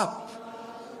up.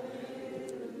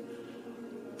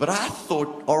 But I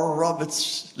thought Oral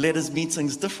Roberts led his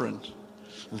meetings different.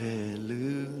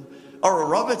 Hallelujah. Oral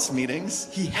Roberts meetings,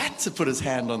 he had to put his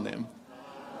hand on them.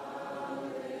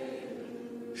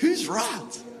 Who's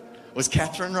right? Was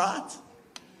Catherine right?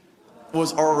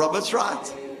 Was Oral Roberts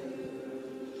right?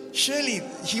 Surely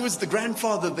he was the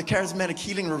grandfather of the charismatic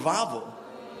healing revival.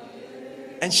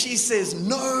 And she says,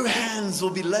 no hands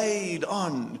will be laid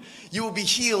on. You will be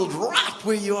healed right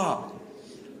where you are.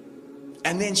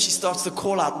 And then she starts to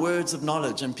call out words of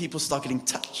knowledge and people start getting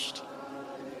touched.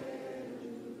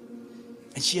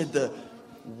 And she had the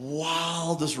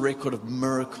wildest record of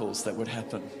miracles that would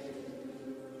happen.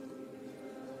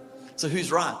 So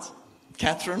who's right?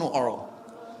 Catherine or Oral?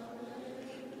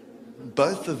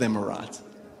 Both of them are right.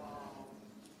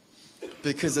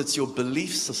 Because it's your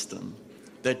belief system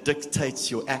that dictates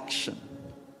your action.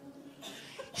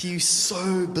 He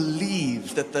so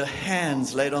believed that the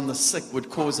hands laid on the sick would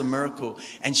cause a miracle.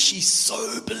 And she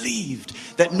so believed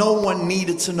that no one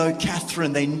needed to know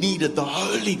Catherine. They needed the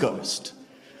Holy Ghost.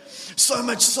 So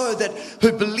much so that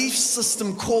her belief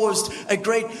system caused a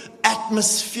great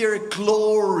atmospheric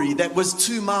glory that was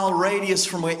 2-mile radius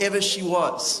from wherever she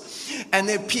was. And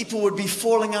there people would be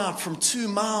falling out from 2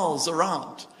 miles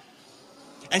around.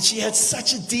 And she had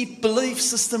such a deep belief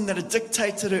system that it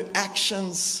dictated her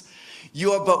actions.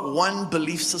 You are but one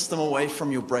belief system away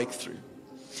from your breakthrough.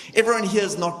 Everyone here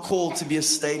is not called to be a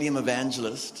stadium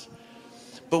evangelist.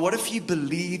 But what if you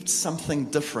believed something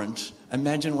different?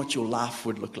 Imagine what your life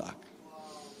would look like.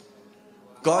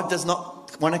 God does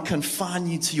not want to confine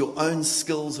you to your own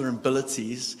skills or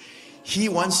abilities. He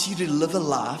wants you to live a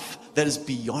life that is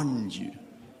beyond you.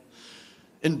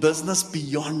 In business,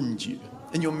 beyond you.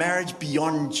 In your marriage,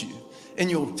 beyond you. In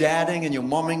your dadding and your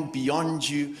momming, beyond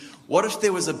you. What if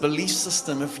there was a belief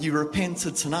system, if you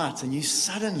repented tonight and you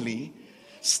suddenly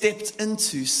stepped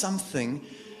into something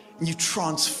and you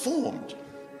transformed?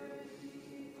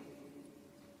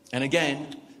 And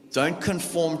again, don't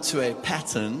conform to a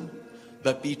pattern,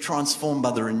 but be transformed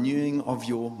by the renewing of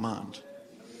your mind.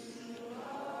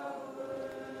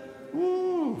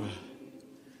 Woo.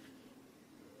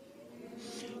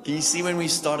 Can you see when we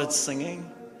started singing?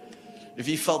 If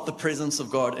you felt the presence of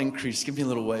God increase, give me a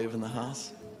little wave in the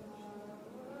house.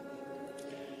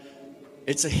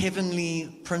 It's a heavenly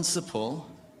principle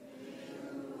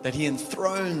that He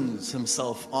enthrones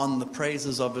Himself on the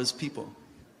praises of His people.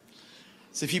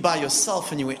 So if you're by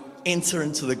yourself and you enter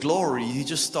into the glory, you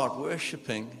just start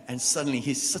worshiping and suddenly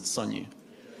He sits on you.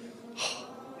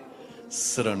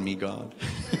 Sit on me, God.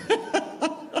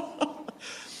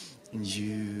 And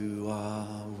you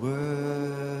are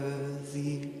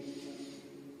worthy.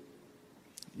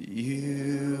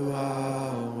 You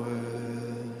are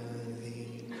worthy.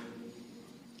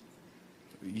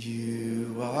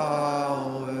 You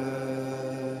are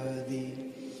worthy.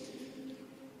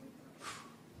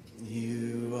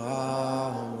 You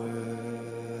are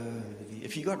worthy.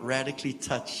 If you got radically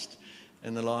touched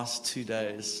in the last 2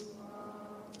 days,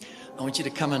 I want you to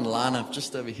come and line up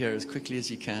just over here as quickly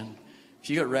as you can. If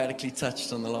you got radically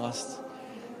touched in the last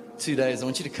 2 days, I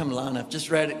want you to come line up just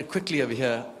quickly over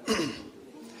here.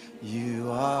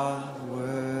 You are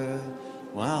worthy.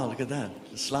 Wow, look at that.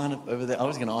 Just line up over there. I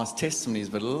was going to ask testimonies,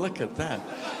 but look at that.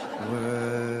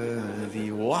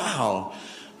 Worthy. Wow.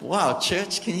 Wow,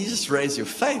 church, can you just raise your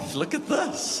faith? Look at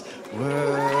this.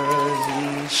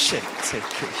 Worthy. Shake it.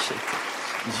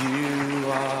 You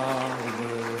are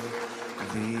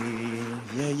worthy.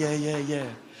 Yeah.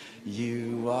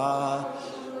 You are.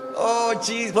 Oh,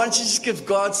 geez. Why don't you just give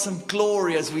God some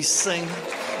glory as we sing? You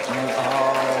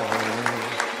are worthy.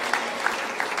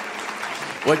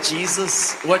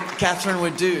 What Catherine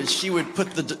would do is she would put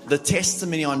the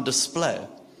testimony on display.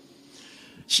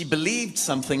 She believed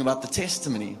something about the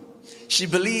testimony. She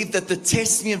believed that the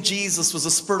testimony of Jesus was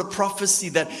a spirit of prophecy,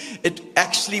 that it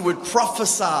actually would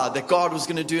prophesy that God was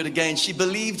going to do it again. She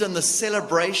believed in the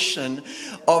celebration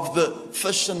of the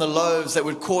fish and the loaves that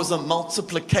would cause a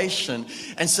multiplication.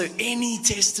 And so any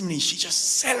testimony, she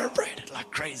just celebrated like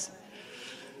crazy.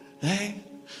 Hey?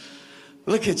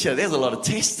 Look at you. There's a lot of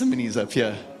testimonies up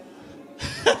here.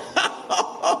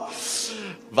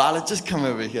 Violet, just come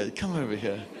over here. Come over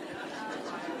here.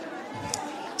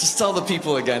 Just tell the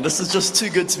people again. This is just too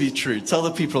good to be true. Tell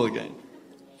the people again.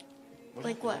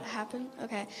 Like what happened?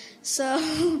 Okay. So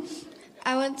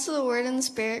I went to the Word and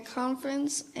Spirit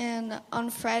conference, and on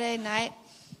Friday night,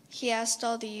 he asked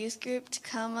all the youth group to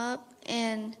come up,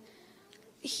 and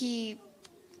he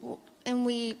and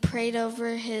we prayed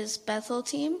over his Bethel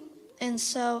team. And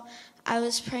so I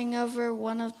was praying over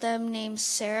one of them named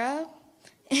Sarah.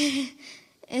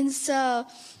 And so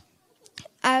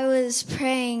I was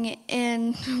praying,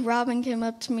 and Robin came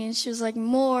up to me, and she was like,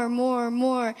 more, more,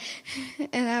 more.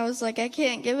 And I was like, I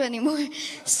can't give any more.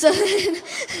 So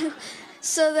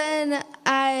then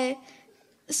I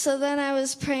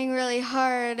was praying really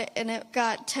hard, and it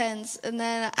got tense. And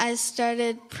then I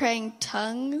started praying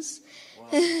tongues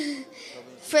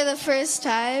for the first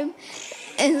time.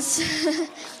 And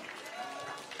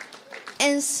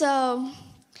so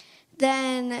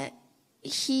then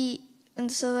he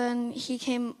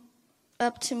came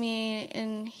up to me,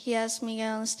 and he asked me to get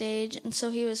on the stage. And so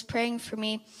he was praying for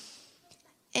me,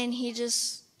 and he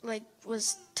just like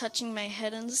was touching my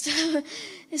head and stuff.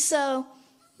 So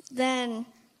then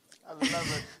I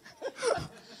love it.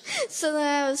 so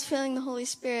then I was feeling the Holy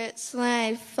Spirit. So then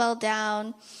I fell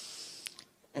down,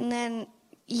 and then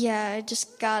I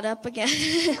just got up again.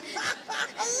 I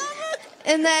love it.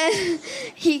 And then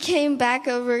he came back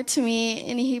over to me,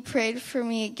 and he prayed for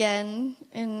me again.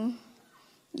 And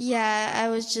I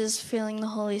was just feeling the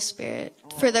Holy Spirit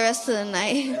for the rest of the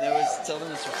night. And tell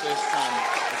them it's your first time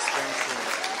experiencing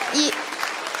it.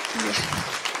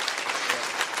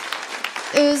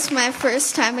 It was my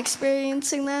first time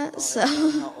experiencing that. So.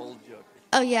 How old you are?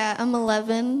 Oh yeah, I'm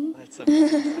 11. That's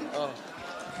amazing.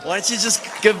 Why don't you just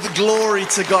give the glory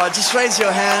to God? Just raise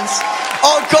your hands.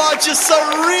 Oh, God, you're so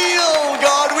real,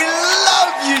 God. We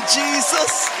love you,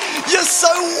 Jesus. You're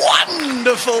so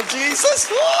wonderful, Jesus.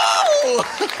 Whoa!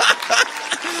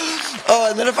 Oh,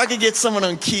 and then if I could get someone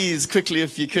on keys quickly,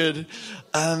 if you could.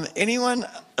 Anyone,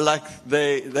 like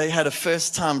they had a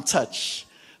first-time touch,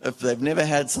 if they've never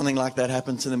had something like that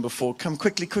happen to them before, come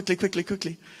quickly.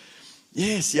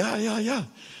 Yes, yeah.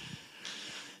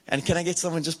 And can I get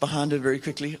someone just behind her very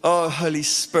quickly? Oh, Holy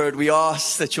Spirit, we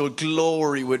ask that your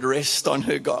glory would rest on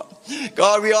her, God.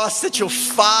 God, we ask that your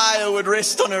fire would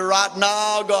rest on her right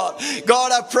now, God.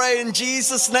 God, I pray in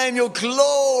Jesus' name your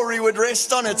glory would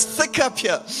rest on her. It's thick up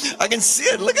here. I can see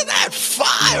it. Look at that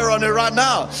fire on her right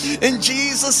now. In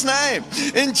Jesus' name.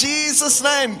 In Jesus'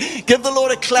 name. Give the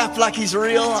Lord a clap like he's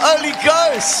real. Holy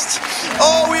Ghost.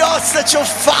 Oh, we ask that your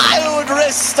fire would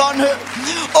rest on her.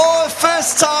 Oh,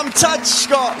 first time touch,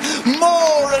 God.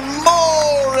 More and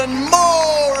more and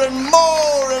more and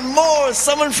more and more.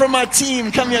 Someone from my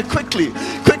team, come here quickly.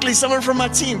 Someone from my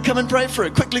team, come and pray for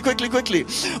it. Quickly.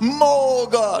 More,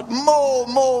 God. More.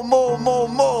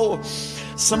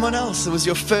 Someone else, it was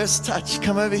your first touch.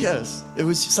 Come over here. It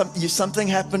was something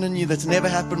happened in you that's never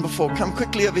happened before. Come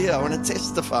quickly over here. I want to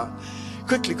testify.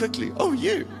 Quickly. Oh,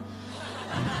 you.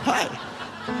 Hi.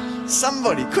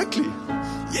 Somebody, quickly.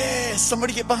 Yes,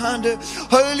 somebody get behind her.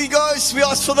 Holy Ghost, we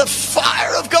ask for the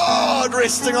fire of God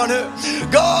resting on her.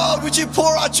 God, would you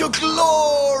pour out your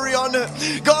glory on her?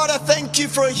 God, I thank you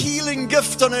for a healing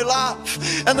gift on her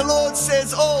life. And the Lord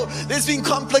says, there's been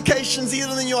complications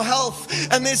even in your health,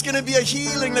 and there's going to be a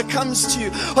healing that comes to you.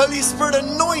 Holy Spirit,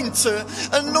 anoint her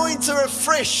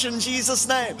afresh in Jesus'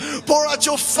 name. Pour out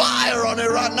your fire on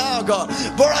her right now, God.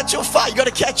 Pour out your fire. You got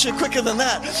to catch her quicker than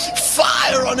that.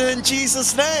 Fire on her in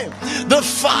Jesus' name. The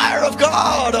fire of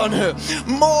God on her.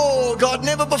 More, God,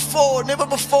 never before.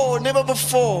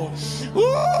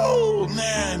 Whoa,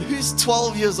 man. Who's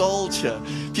 12 years old here?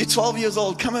 If you're 12 years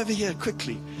old, come over here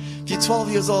quickly. If you're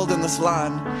 12 years old in this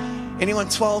line, anyone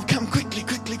 12, come quickly.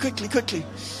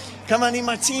 Come on, I need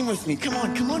my team with me. Come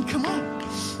on.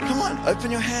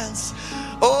 Open your hands.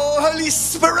 Oh, Holy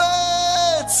Spirit,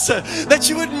 that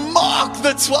you would mark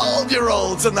the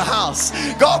 12-year-olds in the house.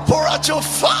 God, pour out your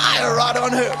fire right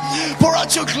on her. Pour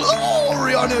out your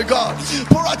glory on her, God.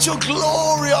 Pour out your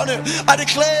glory on her. I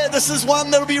declare this is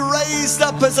one that will be raised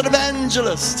up as an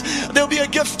evangelist. There'll be a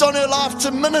gift on her life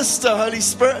to minister, Holy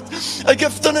Spirit. A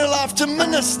gift on her life to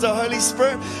minister, Holy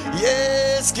Spirit.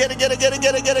 Yes, get it.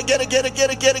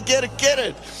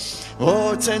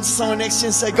 Oh, turn to someone next to you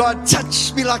and say, God,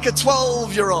 touch me like a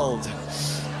 12-year-old.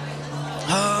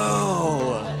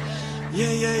 Oh,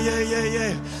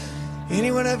 yeah.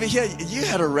 Anyone over here? You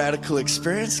had a radical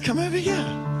experience. Come over here.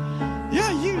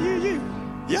 Yeah, you.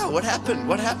 Yeah, what happened?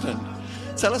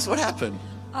 Tell us what happened.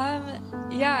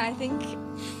 I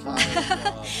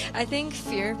think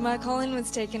fear of my calling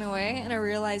was taken away, and a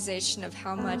realization of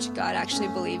how much God actually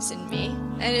believes in me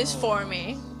and is for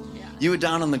me. You were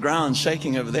down on the ground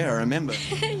shaking over there, I remember.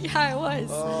 Yeah, I was.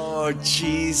 Oh,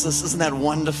 Jesus, isn't that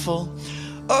wonderful?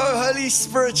 Oh, Holy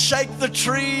Spirit, shake the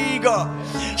tree, God.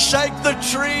 Shake the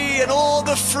tree and all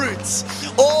the fruits.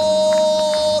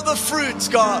 All the the fruit,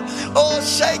 God. Oh,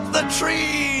 shake the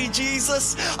tree,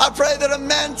 Jesus. I pray that a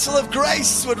mantle of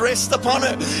grace would rest upon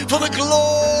her for the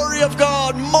glory of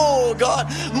God. More,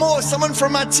 God, more. Someone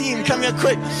from my team, come here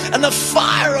quick. And the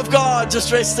fire of God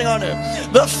just resting on her.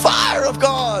 The fire of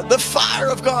God, the fire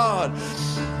of God.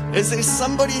 Is there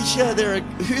somebody here?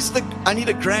 I need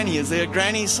a granny. Is there a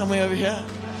granny somewhere over here?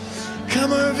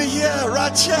 Come over here,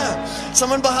 right here.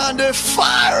 Someone behind her.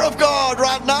 Fire of God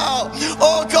right now.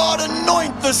 Oh God,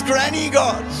 anoint this granny,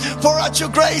 God. Pour out your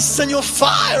grace and your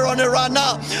fire on her right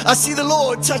now. I see the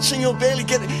Lord touching your belly.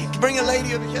 Bring a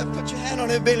lady over here. Put your hand on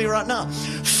her belly right now.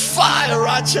 Fire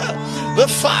right here. The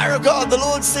fire of God. The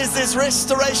Lord says there's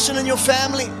restoration in your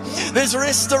family. There's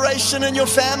restoration in your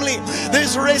family.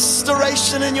 There's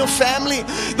restoration in your family.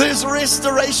 There's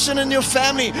restoration in your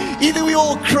family. Either we're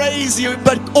all crazy,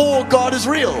 but God is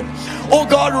real. Oh,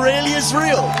 God really is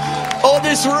real. Oh,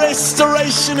 there's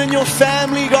restoration in your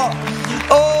family, God.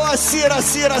 Oh, I see it, I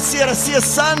see it, I see it. I see a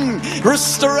son.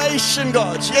 Restoration,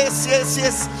 God. Yes, yes,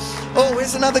 yes. Oh,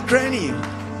 here's another granny.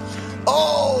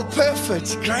 Oh,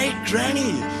 perfect. Great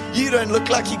granny. You don't look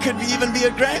like you could even be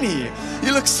a granny.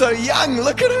 You look so young.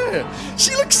 Look at her.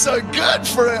 She looks so good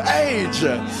for her age.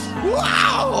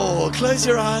 Wow. Close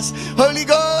your eyes. Holy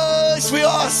Ghost, we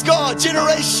ask God,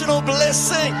 generational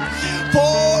blessing.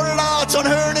 Pour it out on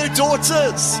her and her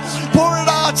daughters. Pour it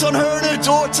out on her and her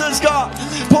daughters, God.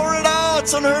 Pour it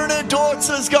out on her and her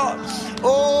daughters, God.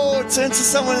 Oh, turn to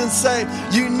someone and say,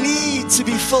 you need to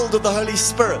be filled with the Holy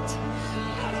Spirit.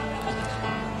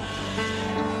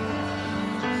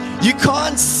 You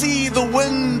can't see the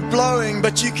wind blowing,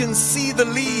 but you can see the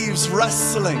leaves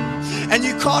rustling. And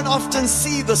you can't often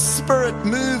see the Spirit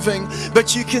moving,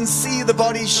 but you can see the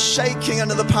body shaking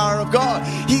under the power of God.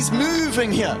 He's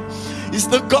moving here.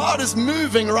 God is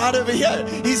moving right over here.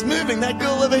 He's moving. That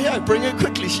girl over here, bring her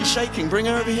quickly. She's shaking. Bring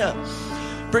her over here.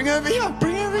 Bring her over here.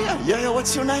 Bring her over here. Yeah,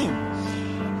 what's your name?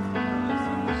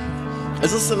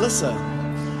 Is this Alyssa?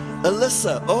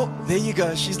 Alyssa, oh, there you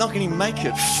go. She's not going to make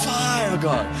it. Fire of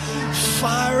God.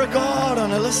 Fire of God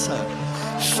on Alyssa.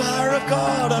 Fire of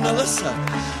God on Alyssa.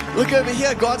 Look over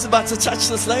here. God's about to touch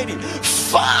this lady.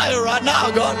 Fire right now,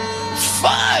 God.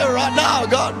 Fire right now,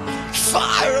 God.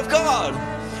 Fire of God.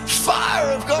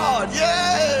 Fire of God.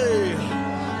 Yay.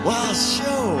 Wow,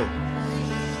 sure.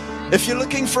 If you're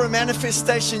looking for a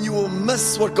manifestation, you will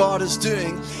miss what God is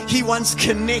doing. He wants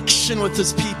connection with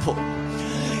His people.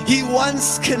 He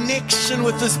wants connection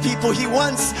with His people. He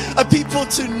wants a people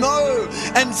to know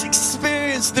and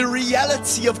experience the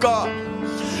reality of God.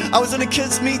 I was in a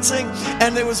kids meeting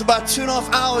and there was about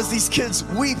 2.5 hours, these kids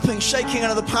weeping, shaking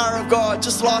under the power of God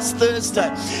just last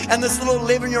Thursday. And this little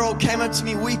 11-year-old came up to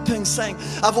me weeping, saying,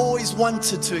 I've always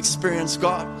wanted to experience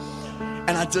God.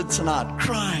 And I did tonight,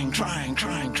 crying.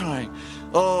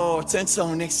 Oh, turn to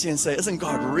someone next to you and say, isn't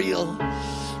God real?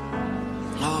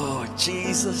 Oh,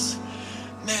 Jesus.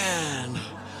 Man,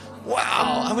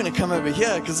 wow, I'm going to come over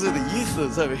here because the youth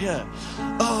is over here.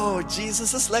 Oh,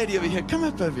 Jesus, this lady over here, come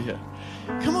up over here.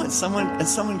 Come on,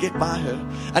 someone get by her.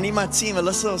 I need my team,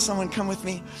 Alyssa or someone come with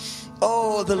me.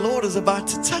 Oh, the Lord is about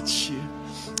to touch you.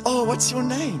 Oh, what's your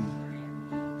name?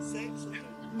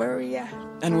 Maria.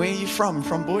 And where are you from?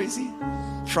 From Boise?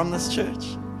 From this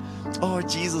church? Oh,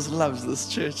 Jesus loves this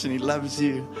church and He loves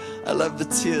you. I love the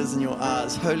tears in your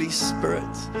eyes. Holy Spirit,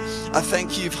 I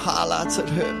thank you've highlighted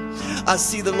her. I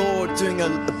see the Lord doing a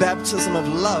baptism of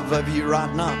love over you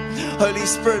right now. Holy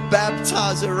Spirit,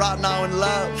 baptize her right now in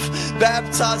love.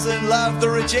 Baptize her in love. The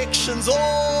rejection's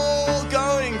all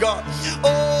going, God.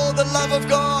 Oh, the love of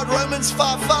God. Romans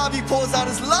 5:5, He pours out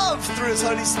His love through His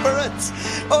Holy Spirit.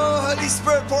 Oh, Holy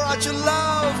Spirit, pour out your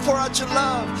love. Pour out your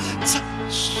love.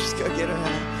 Just go get her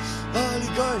hand. Holy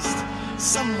Ghost,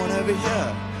 someone over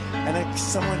here. And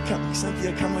someone come,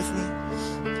 Cynthia, come with me.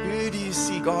 Who do you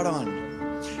see God on?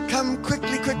 Come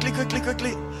quickly.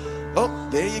 Oh,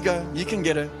 there you go. You can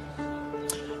get her.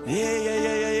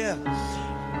 Yeah.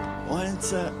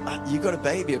 You got a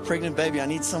baby, a pregnant baby. I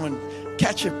need someone.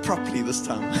 Catch her properly this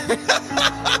time.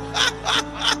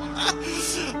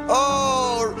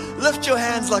 Oh, lift your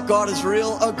hands like God is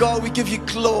real. Oh, God, we give you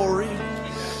glory.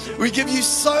 We give you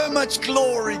so much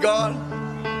glory, God.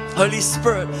 Holy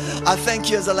Spirit, I thank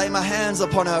you as I lay my hands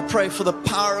upon her. I pray for the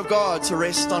power of God to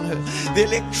rest on her, the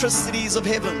electricities of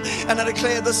heaven. And I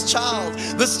declare this child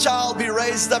be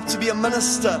raised up to be a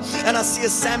minister. And I see a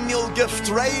Samuel gift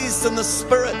raised in the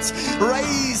Spirit,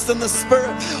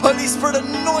 Holy Spirit,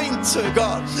 anoint her,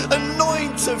 God.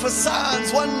 Anoint her for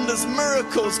signs, wonders,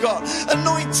 miracles, God.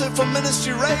 Anoint her for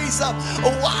ministry. Raise up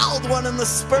a wild one in the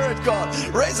Spirit, God.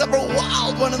 Raise up a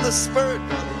wild one in the Spirit,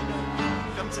 God.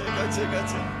 Come to her, go to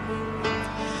her.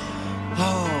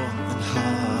 Oh,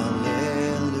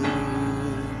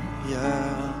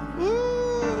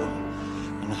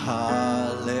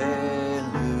 Hallelujah.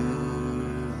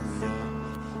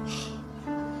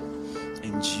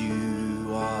 And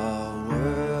you are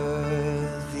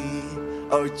worthy,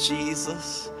 oh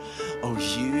Jesus. Oh,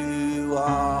 you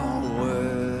are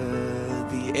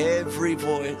worthy. Every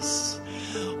voice.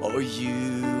 Oh,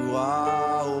 you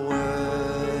are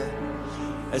worthy.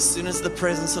 As soon as the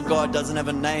presence of God doesn't have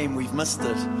a name, we've missed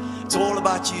it. It's all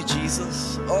about you,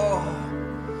 Jesus. Oh.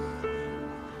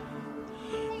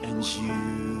 And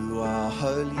you are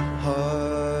holy,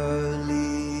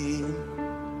 holy.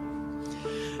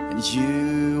 And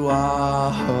you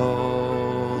are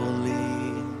holy.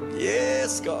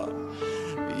 Yes, God.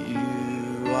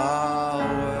 You are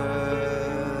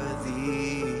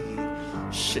worthy.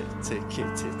 Shit.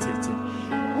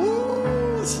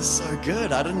 Woo, this is so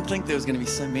good. I didn't think there was going to be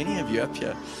so many of you up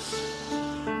here.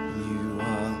 You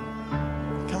are.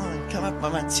 Come up by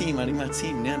my team. I need my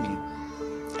team near me.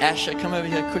 Asher, come over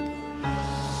here quick.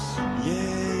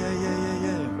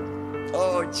 Yeah.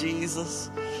 Oh, Jesus.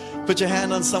 Put your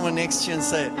hand on someone next to you and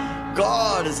say,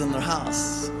 God is in the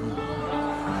house.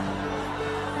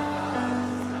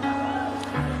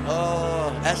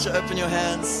 Oh, Asher, open your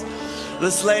hands.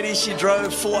 This lady, she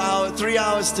drove 3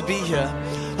 hours to be here.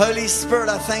 Holy Spirit,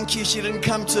 I thank you. She didn't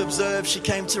come to observe, she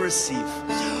came to receive.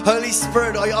 Holy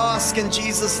Spirit, I ask in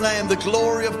Jesus' name, the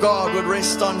glory of God would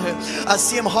rest on her. I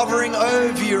see him hovering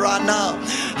over you right now.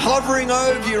 Hovering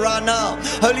over you right now.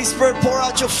 Holy Spirit, pour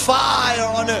out your fire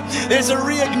on her. There's a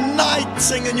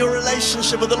reigniting in your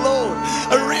relationship with the Lord.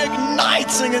 A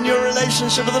reigniting in your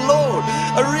relationship with the Lord.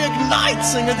 A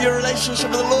reigniting in your relationship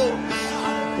with the Lord.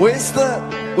 Where's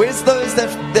those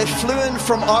that flew in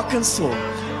from Arkansas?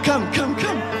 Come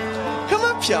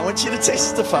up here. I want you to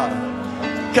testify.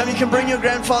 Come, you can bring your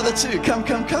grandfather too. Come.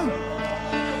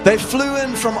 They flew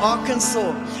in from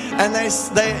Arkansas and they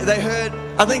heard,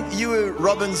 I think you were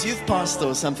Robin's youth pastor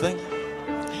or something.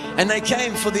 And they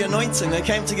came for the anointing. They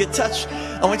came to get touched.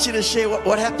 I want you to share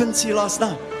what happened to you last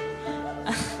night.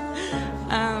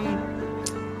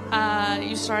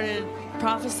 You started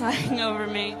prophesying over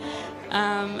me.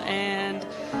 And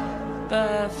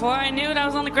before I knew it, I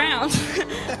was on the ground.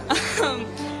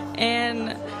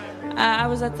 And I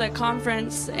was at the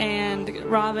conference, and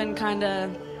Robin kind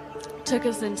of took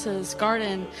us into this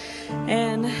garden.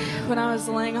 And when I was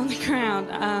laying on the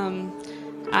ground,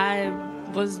 I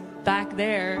was back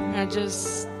there.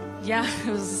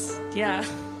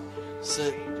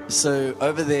 So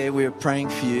over there, we were praying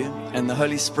for you, and the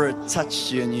Holy Spirit touched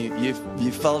you, and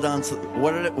you fell down to.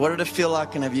 What did it feel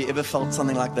like? And have you ever felt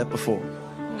something like that before?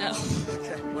 No.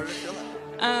 Okay. What did it feel like?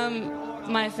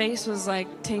 My face was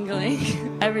like tingling.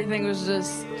 Everything was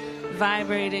just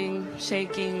vibrating,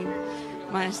 shaking.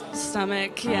 My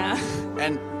stomach, yeah.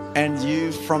 And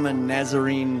you from a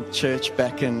Nazarene church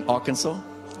back in Arkansas?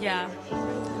 Yeah.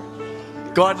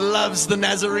 God loves the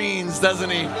Nazarenes, doesn't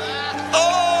he?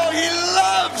 Oh, he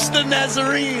loves the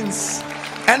Nazarenes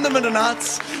and the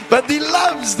Mennonites, but he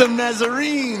loves the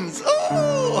Nazarenes.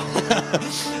 Oh,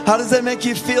 how does that make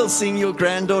you feel, seeing your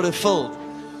granddaughter filled?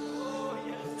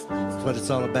 That's what it's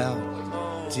all about.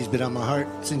 She's been on my heart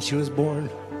since she was born.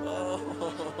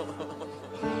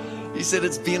 He said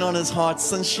it's been on his heart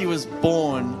since she was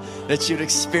born that you'd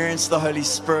experience the Holy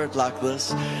Spirit like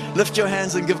this. Lift your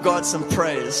hands and give God some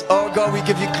praise. Oh God, we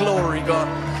give you glory, God.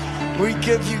 We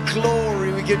give you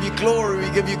glory, we give you glory,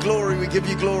 we give you glory, we give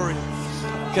you glory.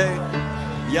 Okay,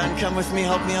 Jan, come with me,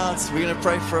 help me out. We're going to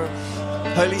pray for her.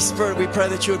 Holy Spirit, we pray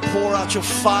that you would pour out your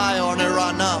fire on her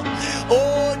right now.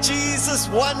 Oh, Jesus,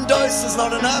 one dose is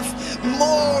not enough.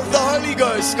 More of the Holy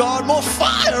Ghost, God. More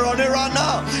fire on her right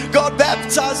now. God,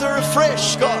 baptize her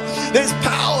afresh, God. There's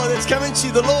power that's coming to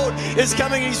you. The Lord is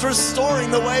coming. He's restoring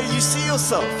the way you see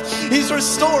yourself. He's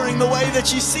restoring the way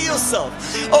that you see yourself.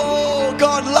 Oh,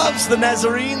 God loves the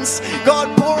Nazarenes.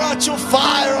 God, pour out your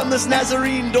fire on this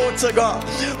Nazarene daughter, God.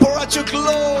 Pour out your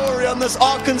glory on this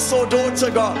Arkansas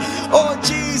daughter, God. Oh,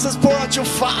 Jesus, pour out your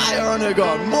fire on her,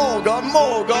 God. More, God,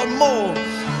 more, God, more.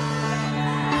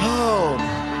 Oh,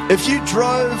 if you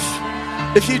drove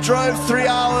 3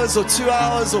 hours or 2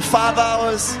 hours or 5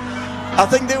 hours, I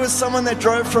think there was someone that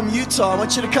drove from Utah. I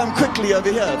want you to come quickly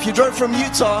over here. If you drove from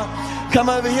Utah, come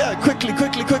over here. Quickly.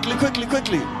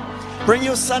 Bring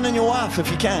your son and your wife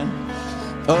if you can.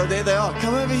 Oh, there they are.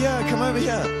 Come over here.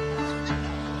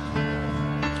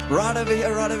 Right over here.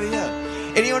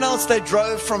 Anyone else that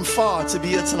drove from far to be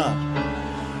here tonight?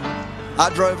 I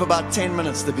drove about 10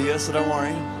 minutes to be here, so don't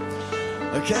worry.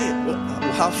 Okay,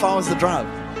 how far was the drive?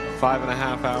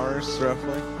 5.5 hours,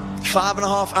 roughly.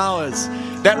 5.5 hours.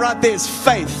 That right there is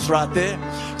faith right there.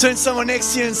 Turn someone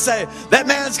next to you and say, that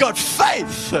man's got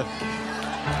faith.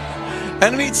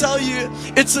 And let me tell you,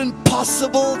 it's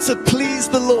impossible to please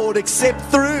the Lord except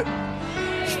through.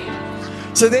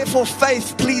 So therefore,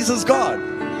 faith pleases God.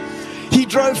 He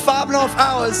drove 5.5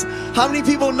 hours. How many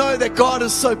people know that God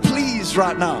is so pleased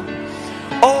right now?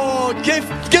 Oh, give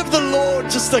the Lord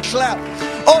just a clap.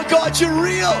 Oh, God, you're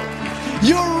real.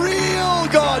 You're real,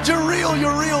 God. You're real,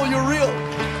 you're real, you're real.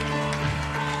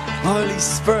 Holy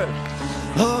Spirit.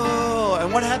 Oh,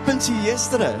 and what happened to you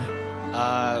yesterday?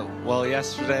 Well,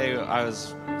 yesterday I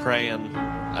was praying,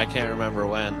 I can't remember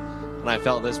when, and I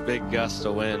felt this big gust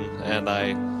of wind, and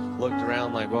I looked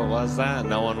around like, what was that? And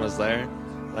no one was there.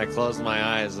 And I closed my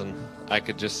eyes, and I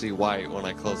could just see white when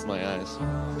I closed my eyes.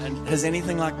 And has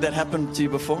anything like that happened to you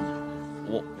before?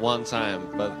 One time,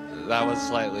 but that was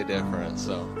slightly different,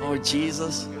 so. Oh,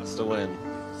 Jesus. Gust of wind.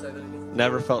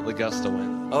 Never felt the gust of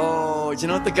wind. Oh, do you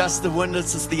know what the gust of wind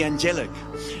is? It's the angelic.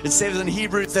 It says in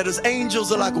Hebrews that his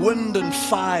angels are like wind and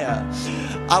fire.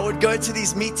 I would go to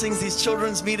these meetings, these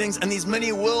children's meetings, and these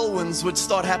mini whirlwinds would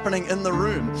start happening in the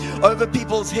room. Over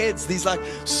people's heads, these like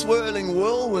swirling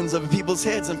whirlwinds over people's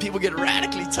heads, and people get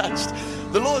radically touched.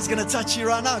 The Lord's going to touch you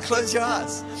right now. Close your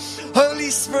eyes. Holy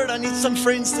Spirit, I need some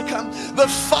friends to come. The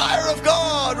fire of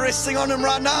God resting on him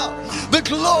right now. The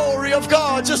glory of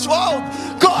God. Just, whoa,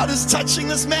 God is touching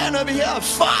this man over here.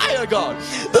 Fire, God.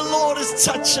 The Lord is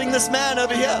touching this man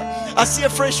over here. I see a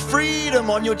fresh freedom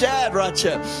on your dad right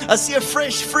here. I see a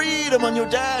fresh freedom on your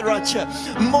dad right here.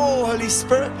 More Holy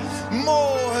Spirit.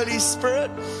 More Holy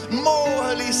Spirit. More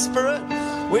Holy Spirit.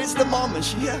 Where's the mom? Is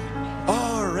she here?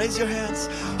 Oh, raise your hands.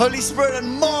 Holy Spirit,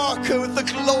 and mark her with the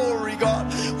glory,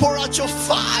 God. Pour out your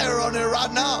fire on her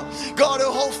right now. God, her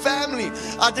whole family.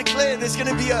 I declare there's going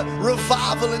to be a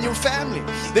revival in your family.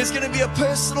 There's going to be a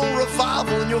personal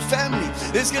revival in your family.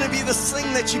 There's going to be this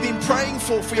thing that you've been praying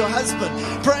for your husband.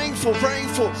 Praying for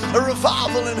a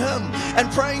revival in him.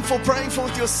 And praying for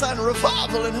with your son, a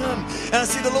revival in him. And I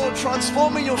see the Lord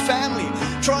transforming your family.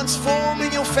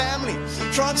 Transforming your family.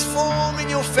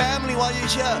 Transforming your family while you're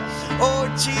here. Oh,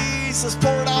 Jesus,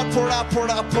 pour it out, pour it out, pour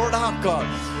it out, pour it out, God.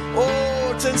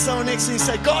 Oh, turn someone next to you and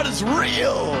say, God is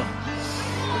real.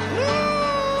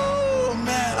 Oh,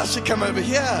 man, I should come over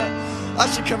here. I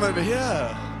should come over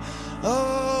here.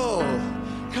 Oh,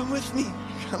 come with me.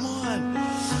 Come on.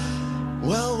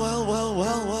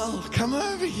 Well, come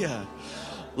over here.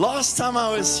 Last time I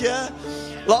was here,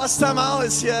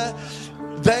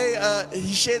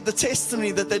 he shared the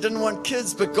testimony that they didn't want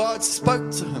kids, but God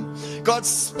spoke to him. God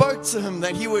spoke to him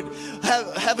that he would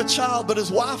have a child, but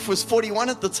his wife was 41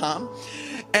 at the time.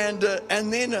 And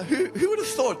then who would have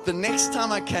thought the next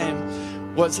time I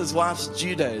came was his wife's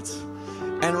due date?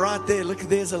 And right there, look,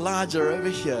 there's Elijah over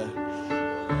here.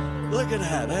 Look at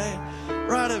that, eh?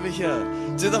 Right over here.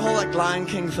 Do the whole like Lion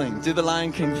King thing. Do the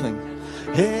Lion King thing.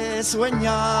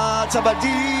 Suenya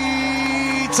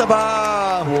tabadi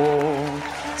tabaho.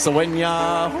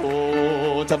 Suenya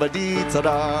ho tabadi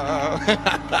tada.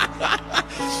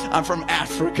 I'm from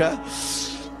Africa.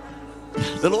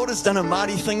 The Lord has done a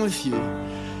mighty thing with you.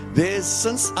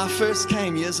 Since I first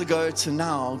came years ago to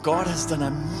now, God has done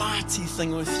a mighty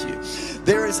thing with you.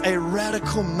 There is a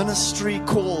radical ministry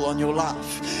call on your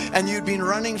life, and you'd been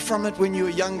running from it when you were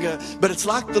younger, but it's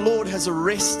like the Lord has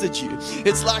arrested you.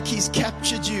 It's like He's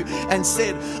captured you and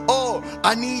said, oh,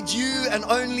 I need you and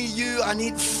only you. I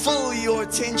need full your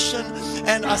attention.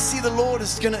 And I see the Lord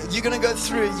you're gonna go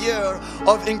through a year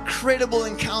of incredible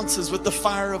encounters with the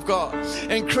fire of God,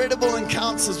 incredible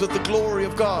encounters with the glory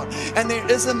of God. And there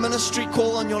is a ministry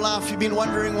call on your life. You've been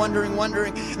wondering,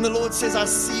 and the Lord says, I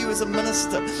see you as a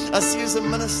minister. I see you as a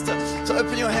minister. So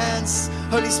open your hands,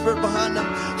 Holy Spirit behind him.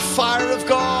 Fire of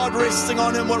God resting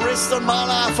on him. What rests on my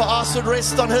life, I ask would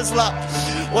rest on his lap.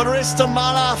 What rests on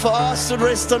my life, I ask would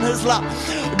rest on his lap.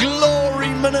 Glory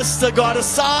minister, God, a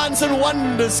signs and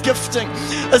wonders gifting.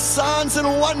 A signs and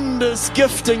wonders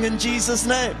gifting in Jesus'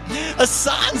 name. A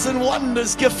signs and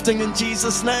wonders gifting in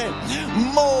Jesus' name.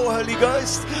 More Holy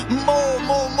Ghost. More.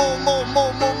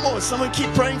 Someone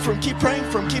keep praying for him, keep praying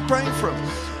for him, keep praying for him.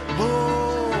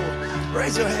 Oh,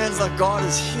 raise your hands like God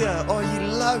is here. Oh, we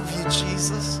love you,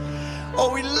 Jesus.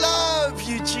 Oh, we love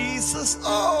you, Jesus.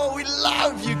 Oh, we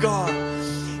love you, God.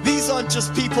 These aren't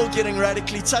just people getting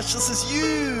radically touched. This is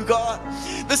you, God.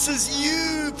 This is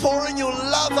you pouring your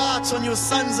love out on your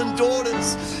sons and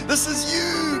daughters. This is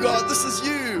you, God. This is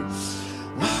you.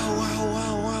 Wow.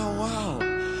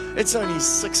 It's only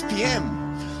 6 p.m.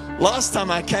 Last time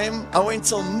I came, I went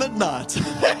till midnight.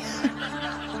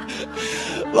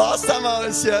 Last time I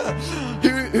was here,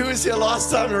 who was here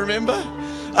last time, remember?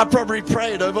 I probably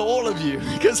prayed over all of you,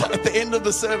 because at the end of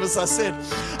the service I said,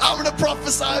 I'm going to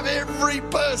prophesy of every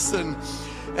person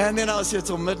And then I was here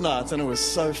till midnight, and it was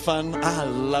so fun. I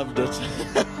loved it.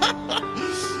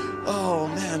 Oh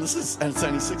man, and it's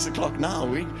only 6 o'clock now.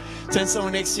 We turn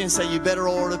someone next to you and say, you better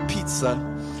order pizza.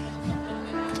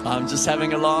 I'm just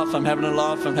having a laugh. I'm having a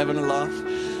laugh. I'm having a laugh.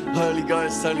 Holy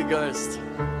Ghost, Holy Ghost.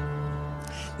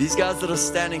 These guys that are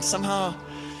standing, somehow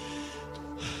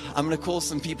I'm going to call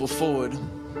some people forward.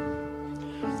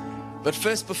 But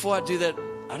first, before I do that,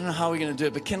 I don't know how we're going to do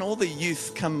it, but can all the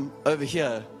youth come over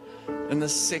here in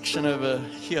this section over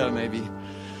here maybe?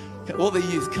 All the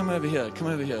youth, come over here. Come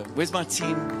over here. Where's my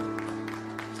team?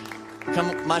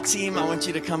 Come, my team, I want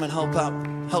you to come and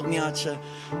help me out here.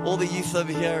 All the youth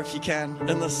over here, if you can,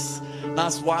 in this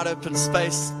nice wide open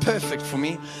space. Perfect for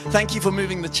me. Thank you for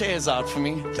moving the chairs out for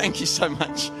me. Thank you so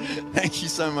much. Thank you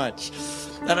so much.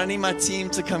 And I need my team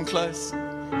to come close.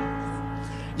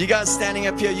 You guys standing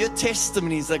up here, your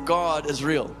testimonies that God is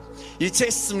real. Your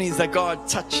testimonies that God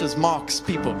touches, marks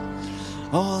people.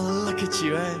 Oh, look at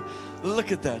you, eh?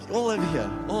 Look at that. All over here.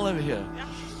 All over here.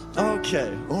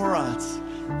 Okay. All right.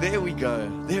 There we go.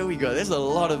 There we go. There's a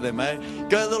lot of them, eh?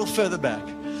 Go a little further back.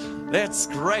 That's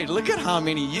great. Look at how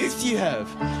many youth you have.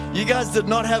 You guys did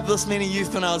not have this many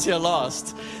youth when I was here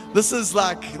last. This is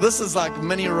like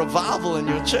mini revival in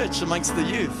your church amongst the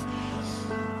youth.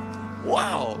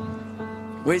 Wow.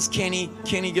 Where's Kenny?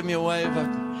 Kenny, give me a wave.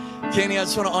 Kenny, I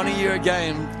just want to honor you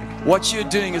again. What you're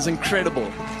doing is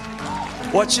incredible.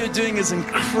 What you're doing is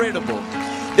incredible.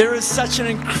 There is such an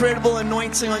incredible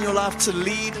anointing on your life to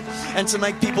lead and to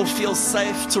make people feel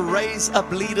safe, to raise up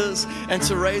leaders and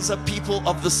to raise up people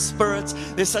of the Spirit.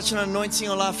 There's such an anointing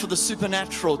on your life for the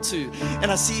supernatural too. And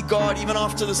I see God, even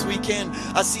after this weekend,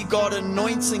 I see God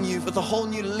anointing you with a whole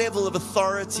new level of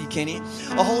authority, Kenny.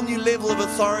 A whole new level of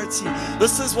authority.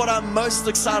 This is what I'm most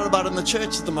excited about in the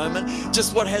church at the moment.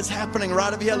 Just what is happening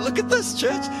right over here. Look at this,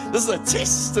 church. This is a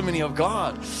testimony of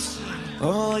God.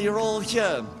 Oh, you're all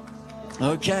here.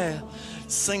 Okay,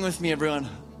 sing with me, everyone.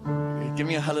 Give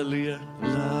me a hallelujah.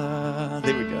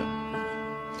 There we go.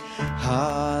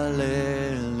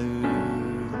 Hallelujah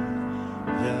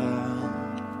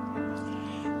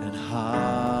and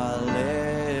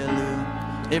hallelujah.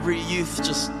 Every youth,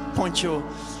 just point your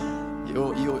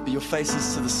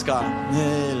faces to the sky.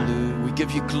 Hallelujah. We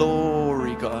give you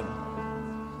glory, God.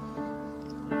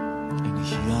 And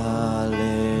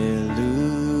hallelujah.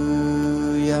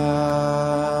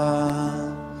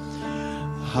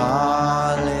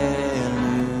 Hallelujah.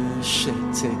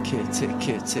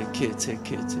 Take it.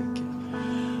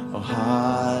 Oh,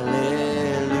 hallelujah.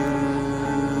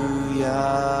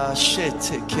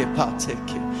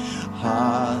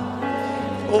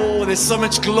 Oh, there's so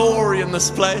much glory in this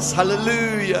place.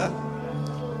 Hallelujah.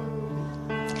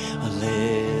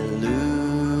 Hallelujah.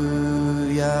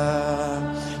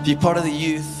 If you're part of the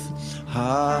youth,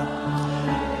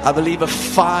 I believe a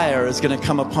fire is going to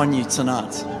come upon you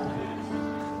tonight.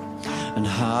 And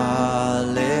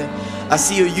hallelujah. I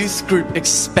see your youth group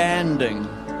expanding.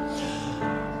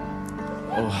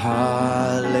 Oh,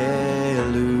 hallelujah.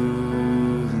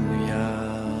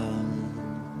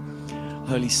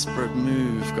 Holy Spirit,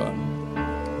 move, God.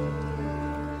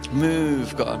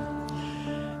 Move, God.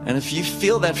 And if you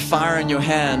feel that fire in your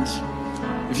hand,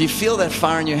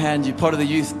 you're part of the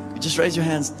youth, just raise your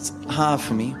hands high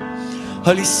for me.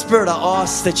 Holy Spirit, I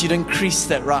ask that you'd increase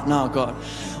that right now, God.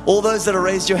 All those that have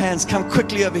raised your hands, come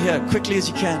quickly over here, quickly as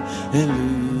you can.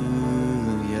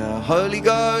 Hallelujah. Holy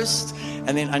Ghost.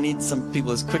 And then I need some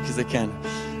people as quick as they can.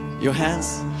 Your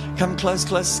hands, come close.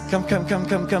 Come.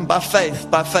 By faith.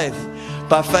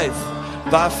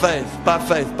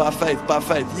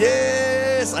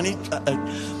 Yes. I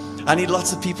need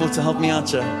lots of people to help me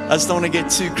out here. I just don't want to get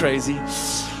too crazy.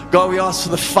 God, we ask for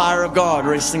the fire of God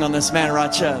resting on this man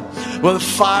right here. Well, the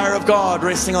fire of God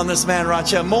resting on this man right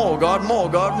here. More, God.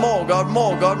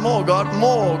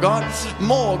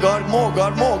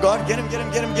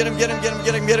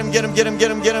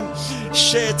 Get him.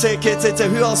 Share, take.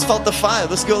 Who else felt the fire?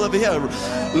 This girl over here.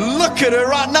 Look at her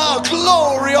right now.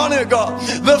 Glory on her, God.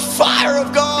 The fire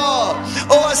of God.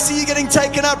 Oh, I see you getting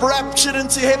taken up, raptured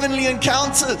into heavenly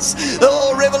encounters.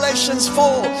 Oh, Revelations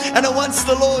 4. And once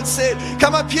the Lord said,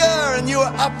 come up here, and you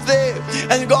are up there,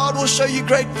 and God will show you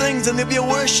great things, and there'll be a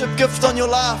worship gift on your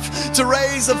life to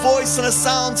raise a voice and a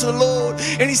sound to the Lord.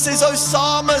 And he says, oh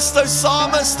psalmist,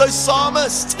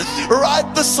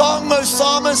 write the song, oh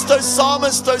psalmist.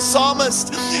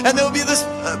 And there will be this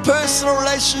personal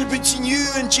relationship between you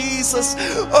and Jesus.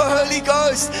 Oh, Holy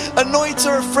Ghost, anoint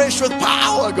her afresh with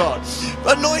power, God.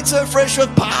 Anoint her afresh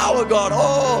with power, God.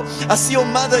 Oh, I see your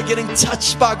mother getting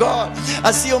touched by God.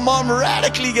 I see your mom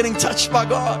radically getting touched by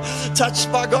God.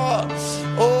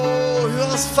 Oh, who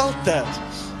else felt that?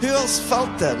 Who else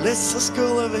felt that? Let's just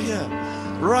go over here.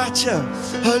 Right here.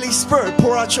 Holy Spirit,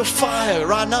 pour out your fire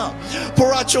right now.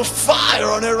 Pour out your fire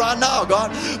on her right now,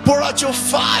 God. Pour out your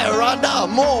fire right now.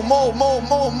 More,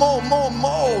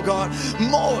 God.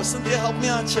 More. Cynthia, help me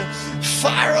out here.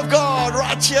 Fire of God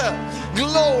right here.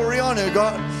 Glory on her,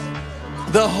 God.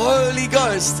 The Holy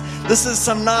Ghost. This is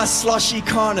some nice sloshy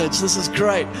carnage. This is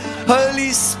great.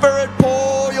 Holy Spirit,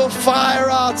 pour your fire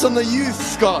out on the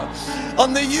youth, God.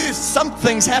 On the youth,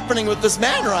 something's happening with this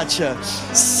man right here.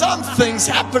 Something's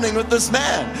happening with this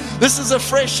man. This is a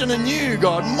fresh and a new,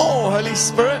 God. More Holy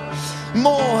Spirit.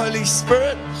 More Holy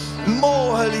Spirit.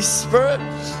 More Holy Spirit.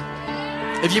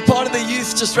 If you're part of the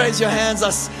youth, just raise your hands. I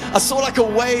saw like a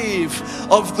wave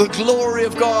of the glory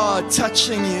of God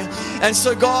touching you. And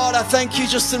so, God, I thank you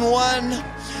just in 1,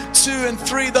 2, and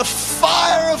 3, the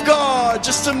fire of God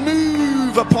just to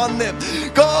move upon them.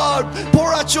 God,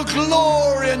 pour out your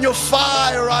glory and your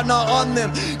fire right now on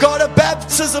them. God, a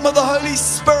baptism of the Holy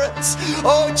Spirit.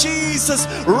 Oh, Jesus,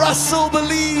 Russell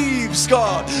believes,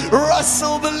 God.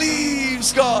 Russell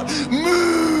believes, God.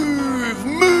 Move,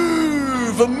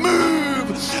 move, move.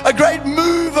 A great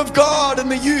move of God in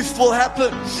the youth will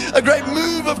happen. A great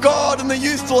move of God in the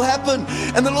youth will happen.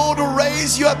 And the Lord will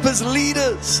raise you up as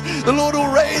leaders. The Lord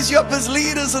will raise you up as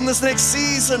leaders in this next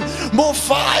season. More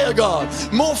fire, God.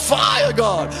 More fire,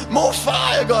 God. More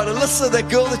fire, God. Alyssa, that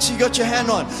girl that you got your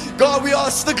hand on. God, we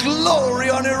ask the glory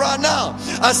on her right now.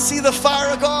 I see the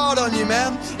fire of God on you,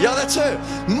 man. Yeah, that's her.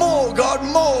 More, God.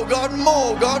 More, God.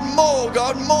 More, God. More,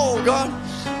 God. More, God.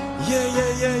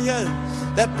 Yeah.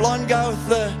 That blonde guy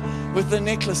with the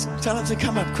necklace, tell him to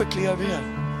come up quickly over here.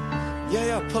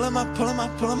 Yeah, pull him up.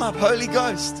 Holy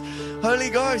Ghost, Holy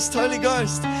Ghost, Holy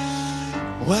Ghost.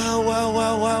 Wow.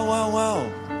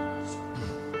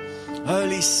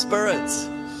 Holy Spirit.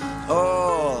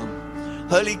 Oh,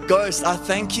 Holy Ghost, I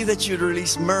thank you that you'd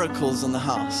release miracles in the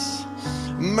house.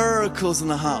 Miracles in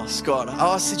the house, God.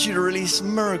 I ask that you to release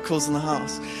miracles in the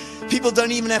house. People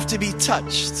don't even have to be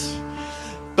touched,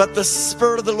 but the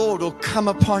Spirit of the Lord will come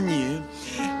upon you,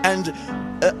 and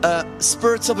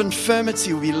spirits of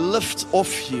infirmity will be lifted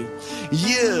off you.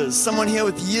 Years, someone here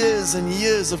with years and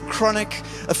years of chronic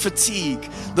fatigue,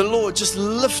 the Lord just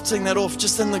lifting that off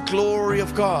just in the glory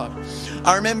of God.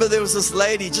 I remember there was this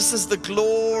lady, just as the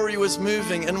glory was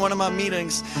moving in one of my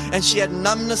meetings, and she had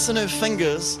numbness in her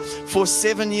fingers for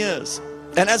 7 years.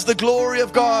 And as the glory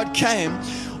of God came,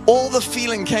 all the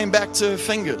feeling came back to her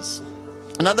fingers.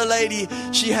 Another lady,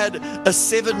 she had a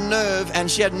severed nerve and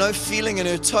she had no feeling in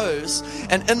her toes.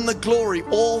 And in the glory,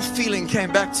 all feeling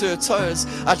came back to her toes.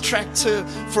 I tracked her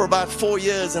for about 4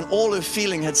 years and all her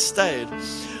feeling had stayed.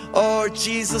 Oh,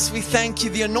 Jesus, we thank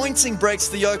you. The anointing breaks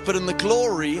the yoke, but in the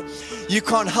glory, you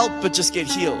can't help but just get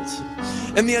healed.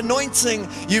 In the anointing,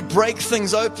 you break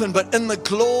things open, but in the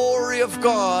glory of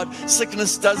God,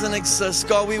 sickness doesn't exist.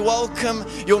 God, we welcome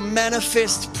your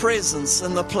manifest presence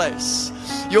in the place.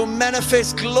 Your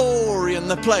manifest glory in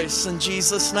the place, in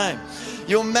Jesus' name.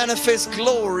 Your manifest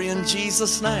glory in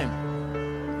Jesus' name.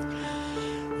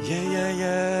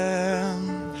 Yeah.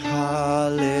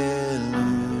 Hallelujah.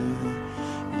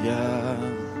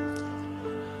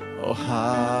 Oh,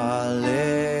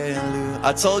 hallelujah.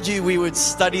 I told you we would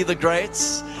study the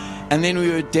greats and then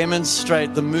we would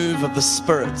demonstrate the move of the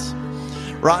Spirit.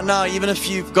 Right now, even if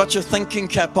you've got your thinking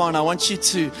cap on, I want you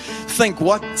to think,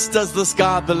 what does this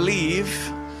guy believe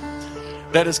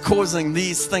that is causing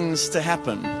these things to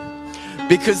happen?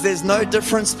 Because there's no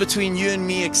difference between you and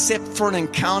me except for an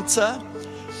encounter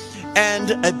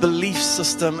and a belief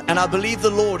system. And I believe the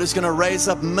Lord is going to raise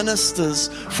up ministers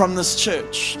from this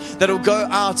church that will go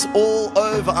out all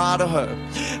over Idaho,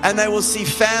 and they will see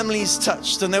families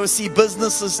touched and they will see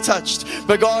businesses touched.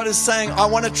 But God is saying, I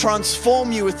want to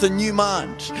transform you with a new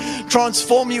mind,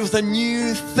 transform you with a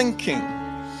new thinking.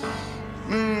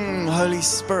 Holy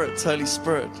Spirit, Holy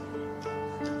Spirit.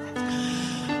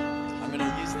 I'm going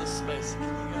to use this space. Can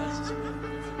you guys just move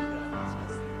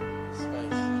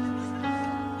space?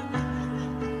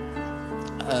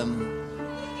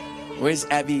 Where's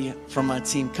Abby from my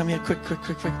team? Come here, quick.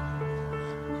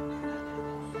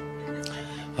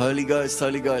 Holy Ghost,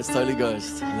 Holy Ghost, Holy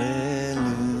Ghost.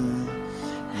 Hallelujah.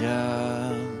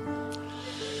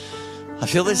 I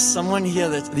feel there's someone here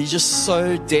that you're just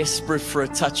so desperate for a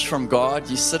touch from God.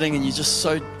 You're sitting and you're just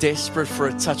so desperate for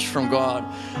a touch from God.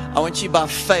 I want you by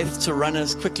faith to run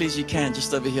as quickly as you can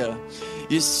just over here.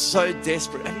 You're so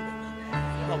desperate.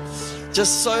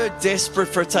 Just so desperate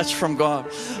for a touch from God.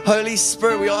 Holy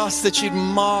Spirit, we ask that you'd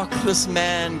mark this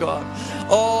man, God.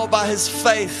 Oh, by his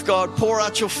faith, God, pour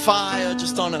out your fire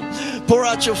just on him. Pour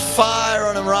out your fire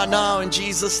on him right now in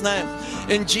Jesus' name.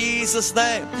 In Jesus'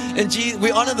 name. We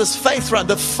honor this faith right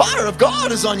now. The fire of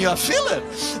God is on you. I feel it.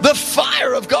 The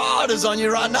fire of God is on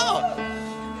you right now.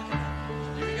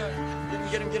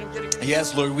 Get him.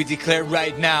 Yes, Lord, we declare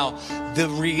right now the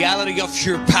reality of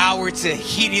your power to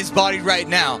heat his body right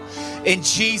now. In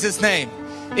Jesus' name.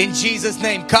 In Jesus'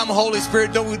 name. Come, Holy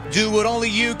Spirit, do what only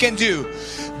you can do.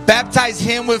 Baptize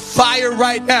him with fire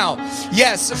right now.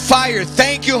 Yes, fire.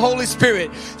 Thank you, Holy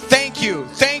Spirit. Thank you.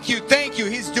 Thank you. Thank you.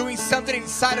 He's doing something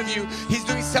inside of you. He's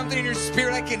doing something in your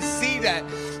spirit. I can see that.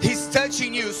 He's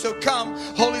touching you. So come,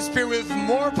 Holy Spirit, with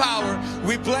more power.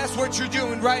 We bless what you're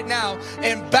doing right now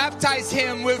and baptize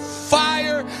him with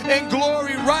fire and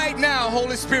glory right now,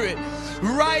 Holy Spirit.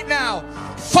 Right now.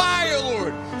 Fire,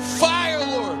 Lord. Fire,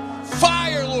 Lord.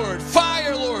 Fire, Lord.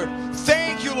 Fire, Lord.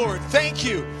 Thank you, Lord. Thank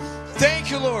you.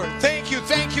 Thank you, Lord. Thank you,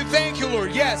 thank you, thank you,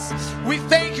 Lord. Yes, we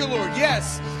thank you, Lord.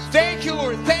 Yes, thank you,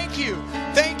 Lord. Thank you,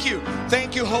 thank you,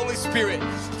 thank you, Holy Spirit.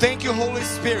 Thank you, Holy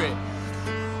Spirit.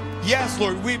 Yes,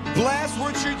 Lord, we bless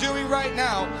what you're doing right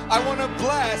now. I want to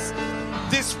bless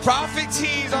this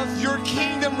prophecies of your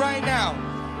kingdom right now.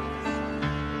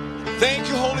 Thank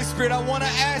you, Holy Spirit. I want to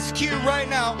ask you right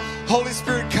now, Holy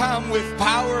Spirit, come with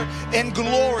power and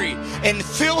glory and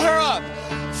fill her up.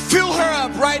 Fill her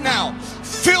up right now.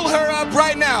 Fill her up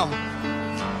right now.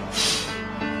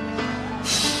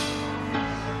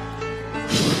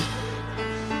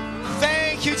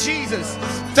 Thank you, Jesus.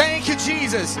 Thank you,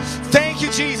 Jesus. Thank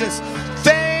you, Jesus.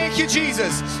 Thank you,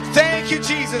 Jesus. Thank you,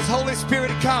 Jesus. Holy Spirit,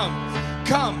 come.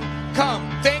 Come. Come.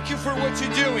 Thank you for what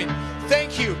you're doing.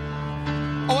 Thank you.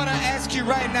 I want to ask you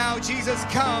right now, Jesus,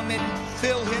 come and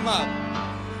fill him up.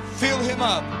 Fill him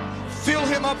up. Fill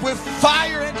him up with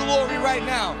fire and glory right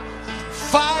now.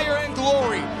 Fire and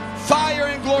glory. Fire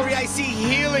and glory. I see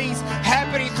healings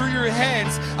happening through your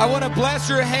hands. I want to bless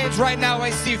your hands right now.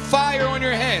 I see fire on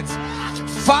your hands.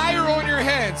 Fire on your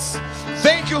hands.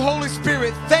 Thank you, Holy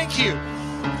Spirit. Thank you.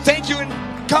 Thank you. And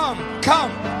come,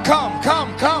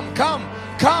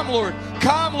 Lord.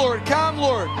 Come, Lord. Come,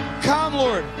 Lord. Come,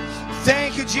 Lord.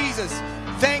 Thank you, Jesus.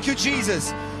 Thank you,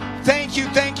 Jesus. Thank you,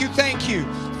 thank you, thank you.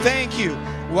 Thank you.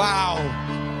 Wow.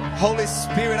 Holy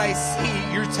Spirit, I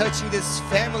see you're touching this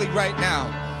family right now.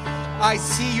 I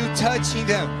see you touching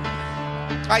them.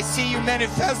 I see you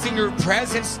manifesting your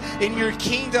presence in your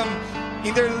kingdom,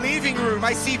 in their living room.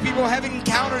 I see people having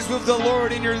encounters with the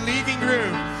Lord in your living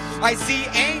room. I see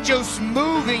angels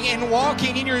moving and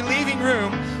walking in your living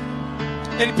room.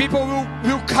 And people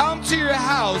will come to your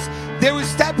house. They will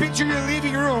step into your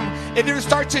living room and they will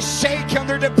start to shake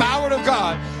under the power of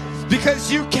God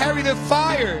because you carry the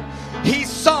fire. He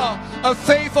saw a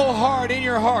faithful heart in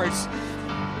your hearts.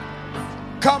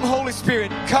 Come, Holy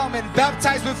Spirit, come and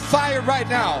baptize with fire right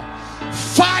now.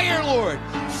 Fire, Lord.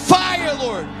 Fire,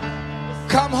 Lord.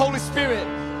 Come, Holy Spirit.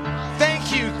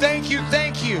 Thank you, thank you,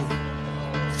 thank you.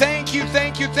 Thank you,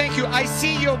 thank you, thank you. I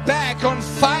see your back on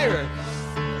fire.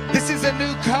 This is a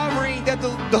new covering that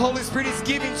the Holy Spirit is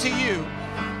giving to you.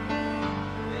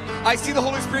 I see the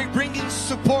Holy Spirit bringing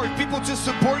support, people to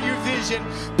support your vision,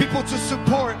 people to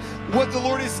support what the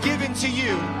Lord is giving to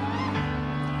you.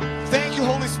 Thank you,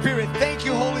 Holy Spirit. Thank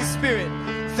you, Holy Spirit.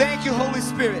 Thank you, Holy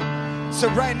Spirit. So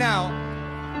right now,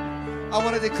 I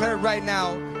want to declare right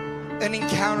now an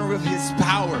encounter with His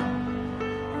power.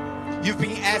 You've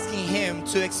been asking Him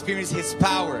to experience His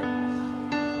power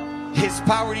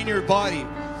in your body.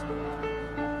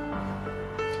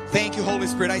 Thank you, Holy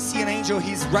Spirit. I see an angel.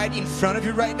 He's right in front of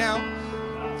you right now.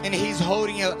 And he's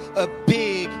holding a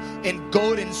big and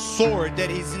golden sword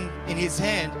that is in his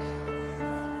hand.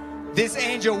 This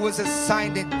angel was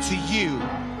assigned to you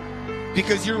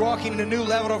because you're walking in a new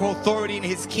level of authority in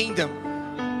His kingdom.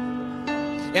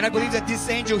 And I believe that this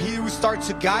angel, he will start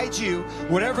to guide you.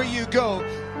 Wherever you go,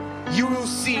 you will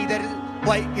see that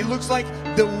it looks like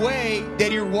the way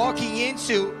that you're walking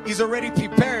into is already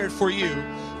prepared for you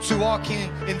to walk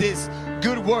in this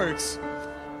good works.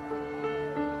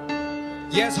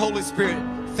 Yes, Holy Spirit,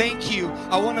 thank you.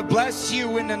 I want to bless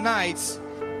you in the nights.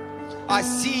 I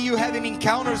see you having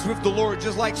encounters with the Lord,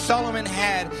 just like Solomon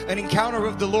had an encounter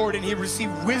with the Lord and he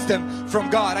received wisdom from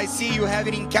God. I see you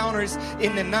having encounters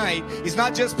in the night. It's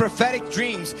not just prophetic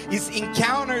dreams, it's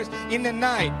encounters in the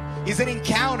night. It's an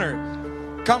encounter.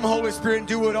 Come, Holy Spirit, and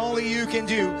do what only you can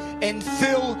do and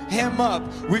fill him up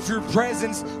with your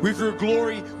presence, with your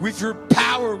glory, with your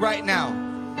power right now.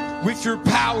 With your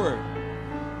power.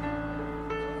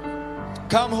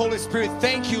 Come, Holy Spirit.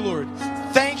 Thank you, Lord.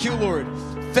 Thank you, Lord.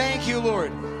 Thank you,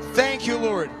 Lord. Thank you,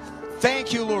 Lord.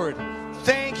 Thank you, Lord.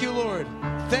 Thank you, Lord.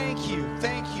 Thank you.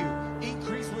 Thank you.